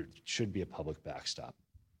there should be a public backstop.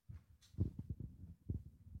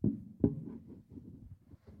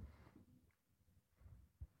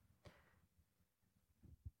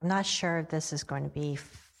 I'm not sure if this is going to be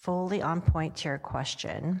fully on point to your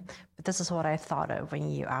question, but this is what I thought of when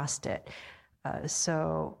you asked it. I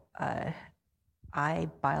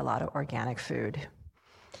buy a lot of organic food.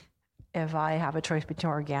 If I have a choice between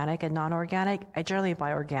organic and non-organic, I generally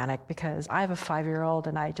buy organic because I have a 5-year-old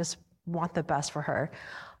and I just want the best for her.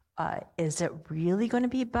 Is it really going to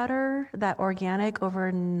be better, that organic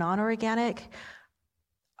over non-organic?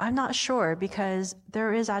 I'm not sure, because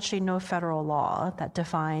there is actually no federal law that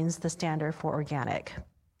defines the standard for organic.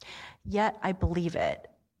 Yet I believe it,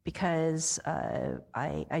 because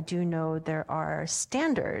I do know there are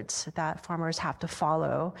standards that farmers have to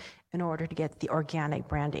follow in order to get the organic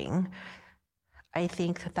branding. I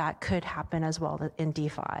think that could happen as well in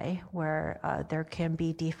DeFi, where there can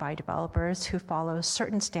be DeFi developers who follow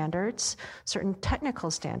certain standards, certain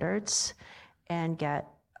technical standards, and get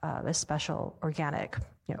a special organic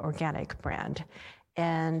brand.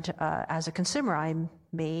 And as a consumer, I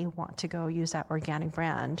may want to go use that organic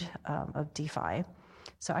brand of DeFi.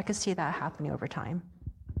 So I could see that happening over time.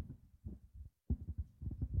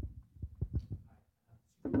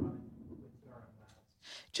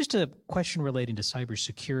 Just a question relating to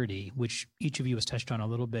cybersecurity, which each of you has touched on a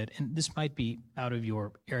little bit, and this might be out of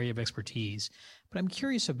your area of expertise, but I'm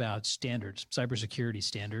curious about standards, cybersecurity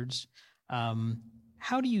standards.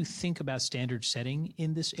 How do you think about standard setting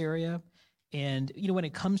in this area? And when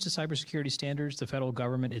it comes to cybersecurity standards, the federal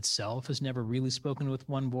government itself has never really spoken with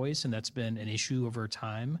one voice, and that's been an issue over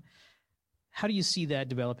time. How do you see that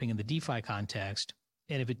developing in the DeFi context?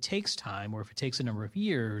 And if it takes time, or if it takes a number of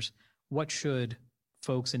years, what should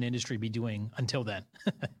folks in industry be doing until then?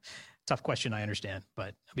 Tough question, I understand,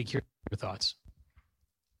 but I'd be curious your thoughts.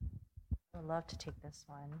 I would love to take this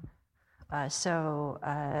one. So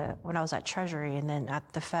when I was at Treasury and then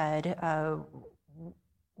at the Fed,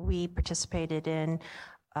 we participated in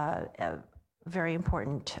a very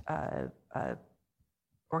important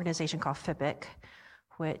organization called FBIC,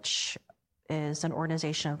 which is an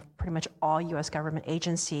organization of pretty much all U.S. government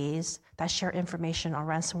agencies that share information on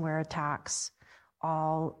ransomware attacks,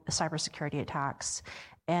 all cybersecurity attacks,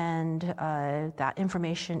 and that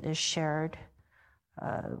information is shared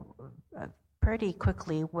pretty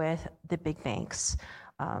quickly with the big banks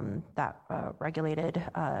that regulated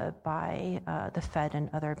by the Fed and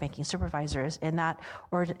other banking supervisors. And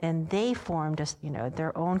they formed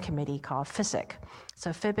their own committee called FISIC.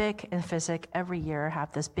 So FBIC and FISIC every year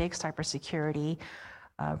have this big cybersecurity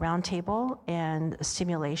roundtable and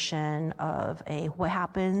simulation of what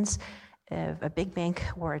happens if a big bank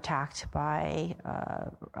were attacked by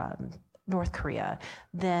North Korea,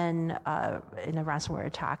 then in a ransomware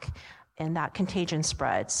attack, and that contagion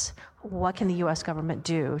spreads, what can the U.S. government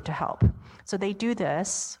do to help? So they do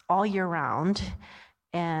this all year round,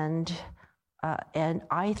 and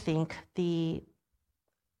I think the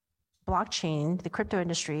blockchain, the crypto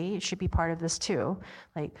industry, should be part of this too.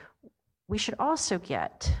 Like, we should also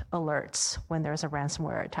get alerts when there's a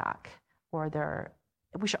ransomware attack,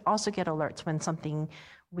 we should also get alerts when something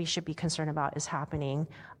we should be concerned about is happening.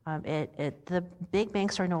 The big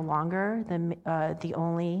banks are no longer the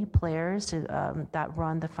only players that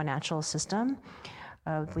run the financial system.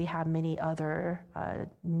 We have many other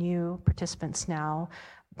new participants now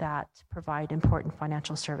that provide important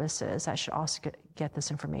financial services that should also get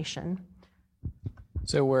this information.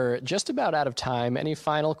 So we're just about out of time. Any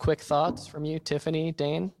final quick thoughts from you, Tiffany,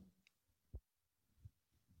 Dane?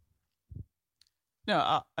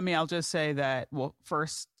 No, I'll just say that, well,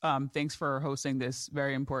 first, thanks for hosting this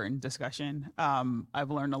very important discussion.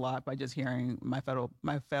 I've learned a lot by just hearing my fellow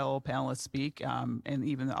panelists speak, and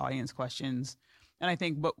even the audience questions. And I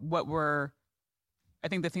think I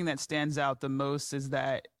think the thing that stands out the most is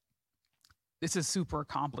that this is super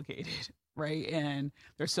complicated, right? And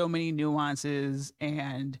there's so many nuances,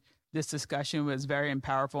 and this discussion was very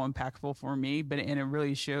powerful and impactful for me, and it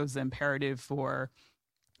really shows the imperative for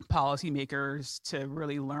policymakers to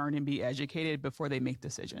really learn and be educated before they make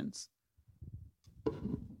decisions.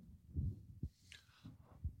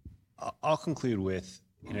 I'll conclude with,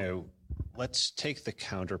 let's take the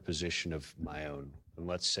counter position of my own, and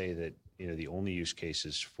let's say that, the only use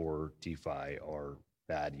cases for DeFi are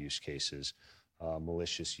bad use cases,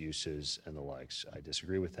 malicious uses, and the likes. I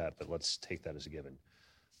disagree with that, but let's take that as a given.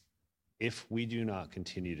 If we do not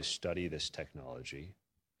continue to study this technology,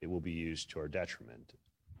 it will be used to our detriment.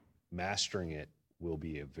 Mastering it will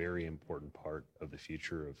be a very important part of the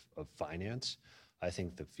future of finance. I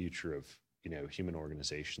think the future of human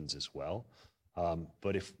organizations as well.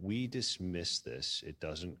 But if we dismiss this, it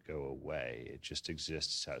doesn't go away. It just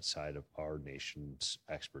exists outside of our nation's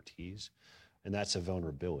expertise, and that's a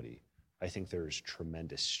vulnerability. I think there is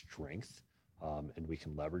tremendous strength, and we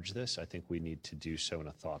can leverage this. I think we need to do so in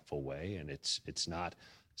a thoughtful way, and it's not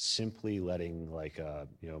simply letting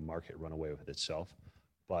market run away with itself.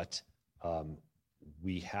 But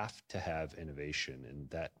we have to have innovation, and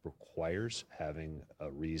that requires having a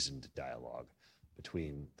reasoned dialogue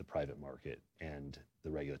between the private market and the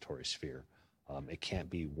regulatory sphere. It can't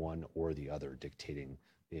be one or the other dictating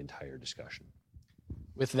the entire discussion.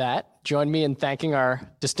 With that, join me in thanking our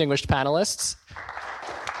distinguished panelists.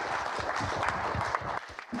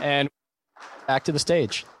 And back to the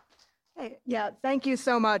stage. Yeah, thank you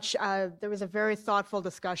so much. There was a very thoughtful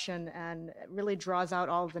discussion, and it really draws out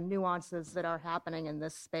all of the nuances that are happening in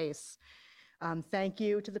this space. Thank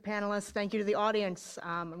you to the panelists. Thank you to the audience.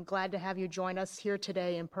 I'm glad to have you join us here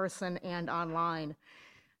today in person and online.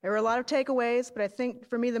 There were a lot of takeaways, but I think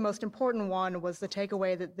for me the most important one was the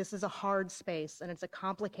takeaway that this is a hard space and it's a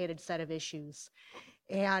complicated set of issues.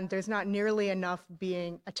 And there's not nearly enough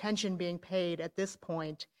attention being paid at this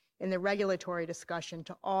point in the regulatory discussion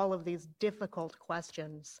to all of these difficult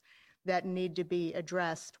questions that need to be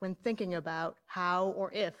addressed when thinking about how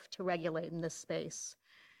or if to regulate in this space.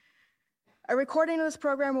 A recording of this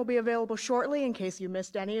program will be available shortly in case you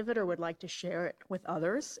missed any of it or would like to share it with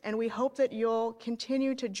others, and we hope that you'll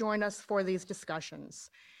continue to join us for these discussions.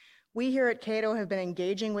 We here at Cato have been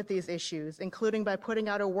engaging with these issues, including by putting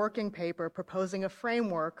out a working paper proposing a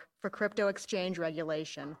framework for crypto exchange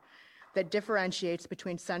regulation that differentiates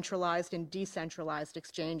between centralized and decentralized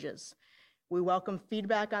exchanges. We welcome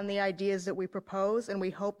feedback on the ideas that we propose, and we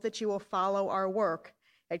hope that you will follow our work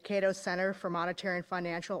at Cato Center for Monetary and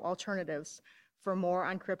Financial Alternatives for more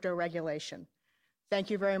on crypto regulation. Thank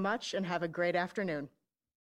you very much and have a great afternoon.